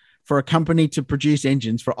world for a company to produce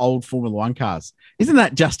engines for old Formula One cars. Isn't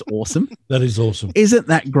that just awesome? That is awesome. Isn't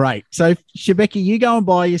that great? So, Shebeki, you go and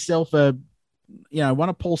buy yourself one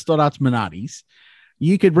of Paul Stoddart's Minardi's.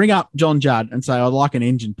 You could ring up John Judd and say, I'd like an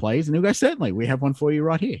engine, please. And he'll go, certainly, we have one for you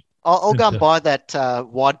right here. I'll go and buy that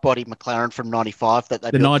wide-body McLaren from 95 that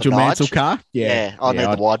they built Nigel Mansell car? Yeah, I need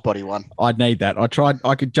the wide-body one. I'd need that.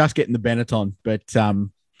 I could just get in the Benetton, but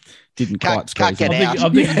didn't quite squeeze. Can't get out.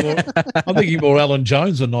 I'm thinking more Alan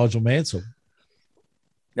Jones than Nigel Mansell.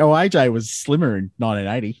 Oh, AJ was slimmer in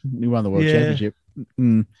 1980. He won the World Championship.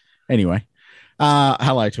 Anyway,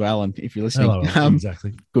 hello to Alan, if you're listening. Hello,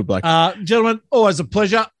 exactly. Good bloke. Gentlemen, always a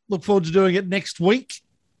pleasure. Look forward to doing it next week.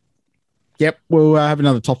 Yep, we'll have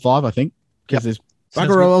another top 5, I think, because there's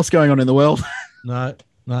bugger all else going on in the world. No,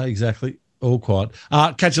 exactly. All quiet.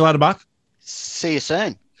 Catch you later, Mark. See you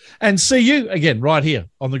soon. And see you again right here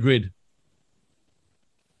on The Grid.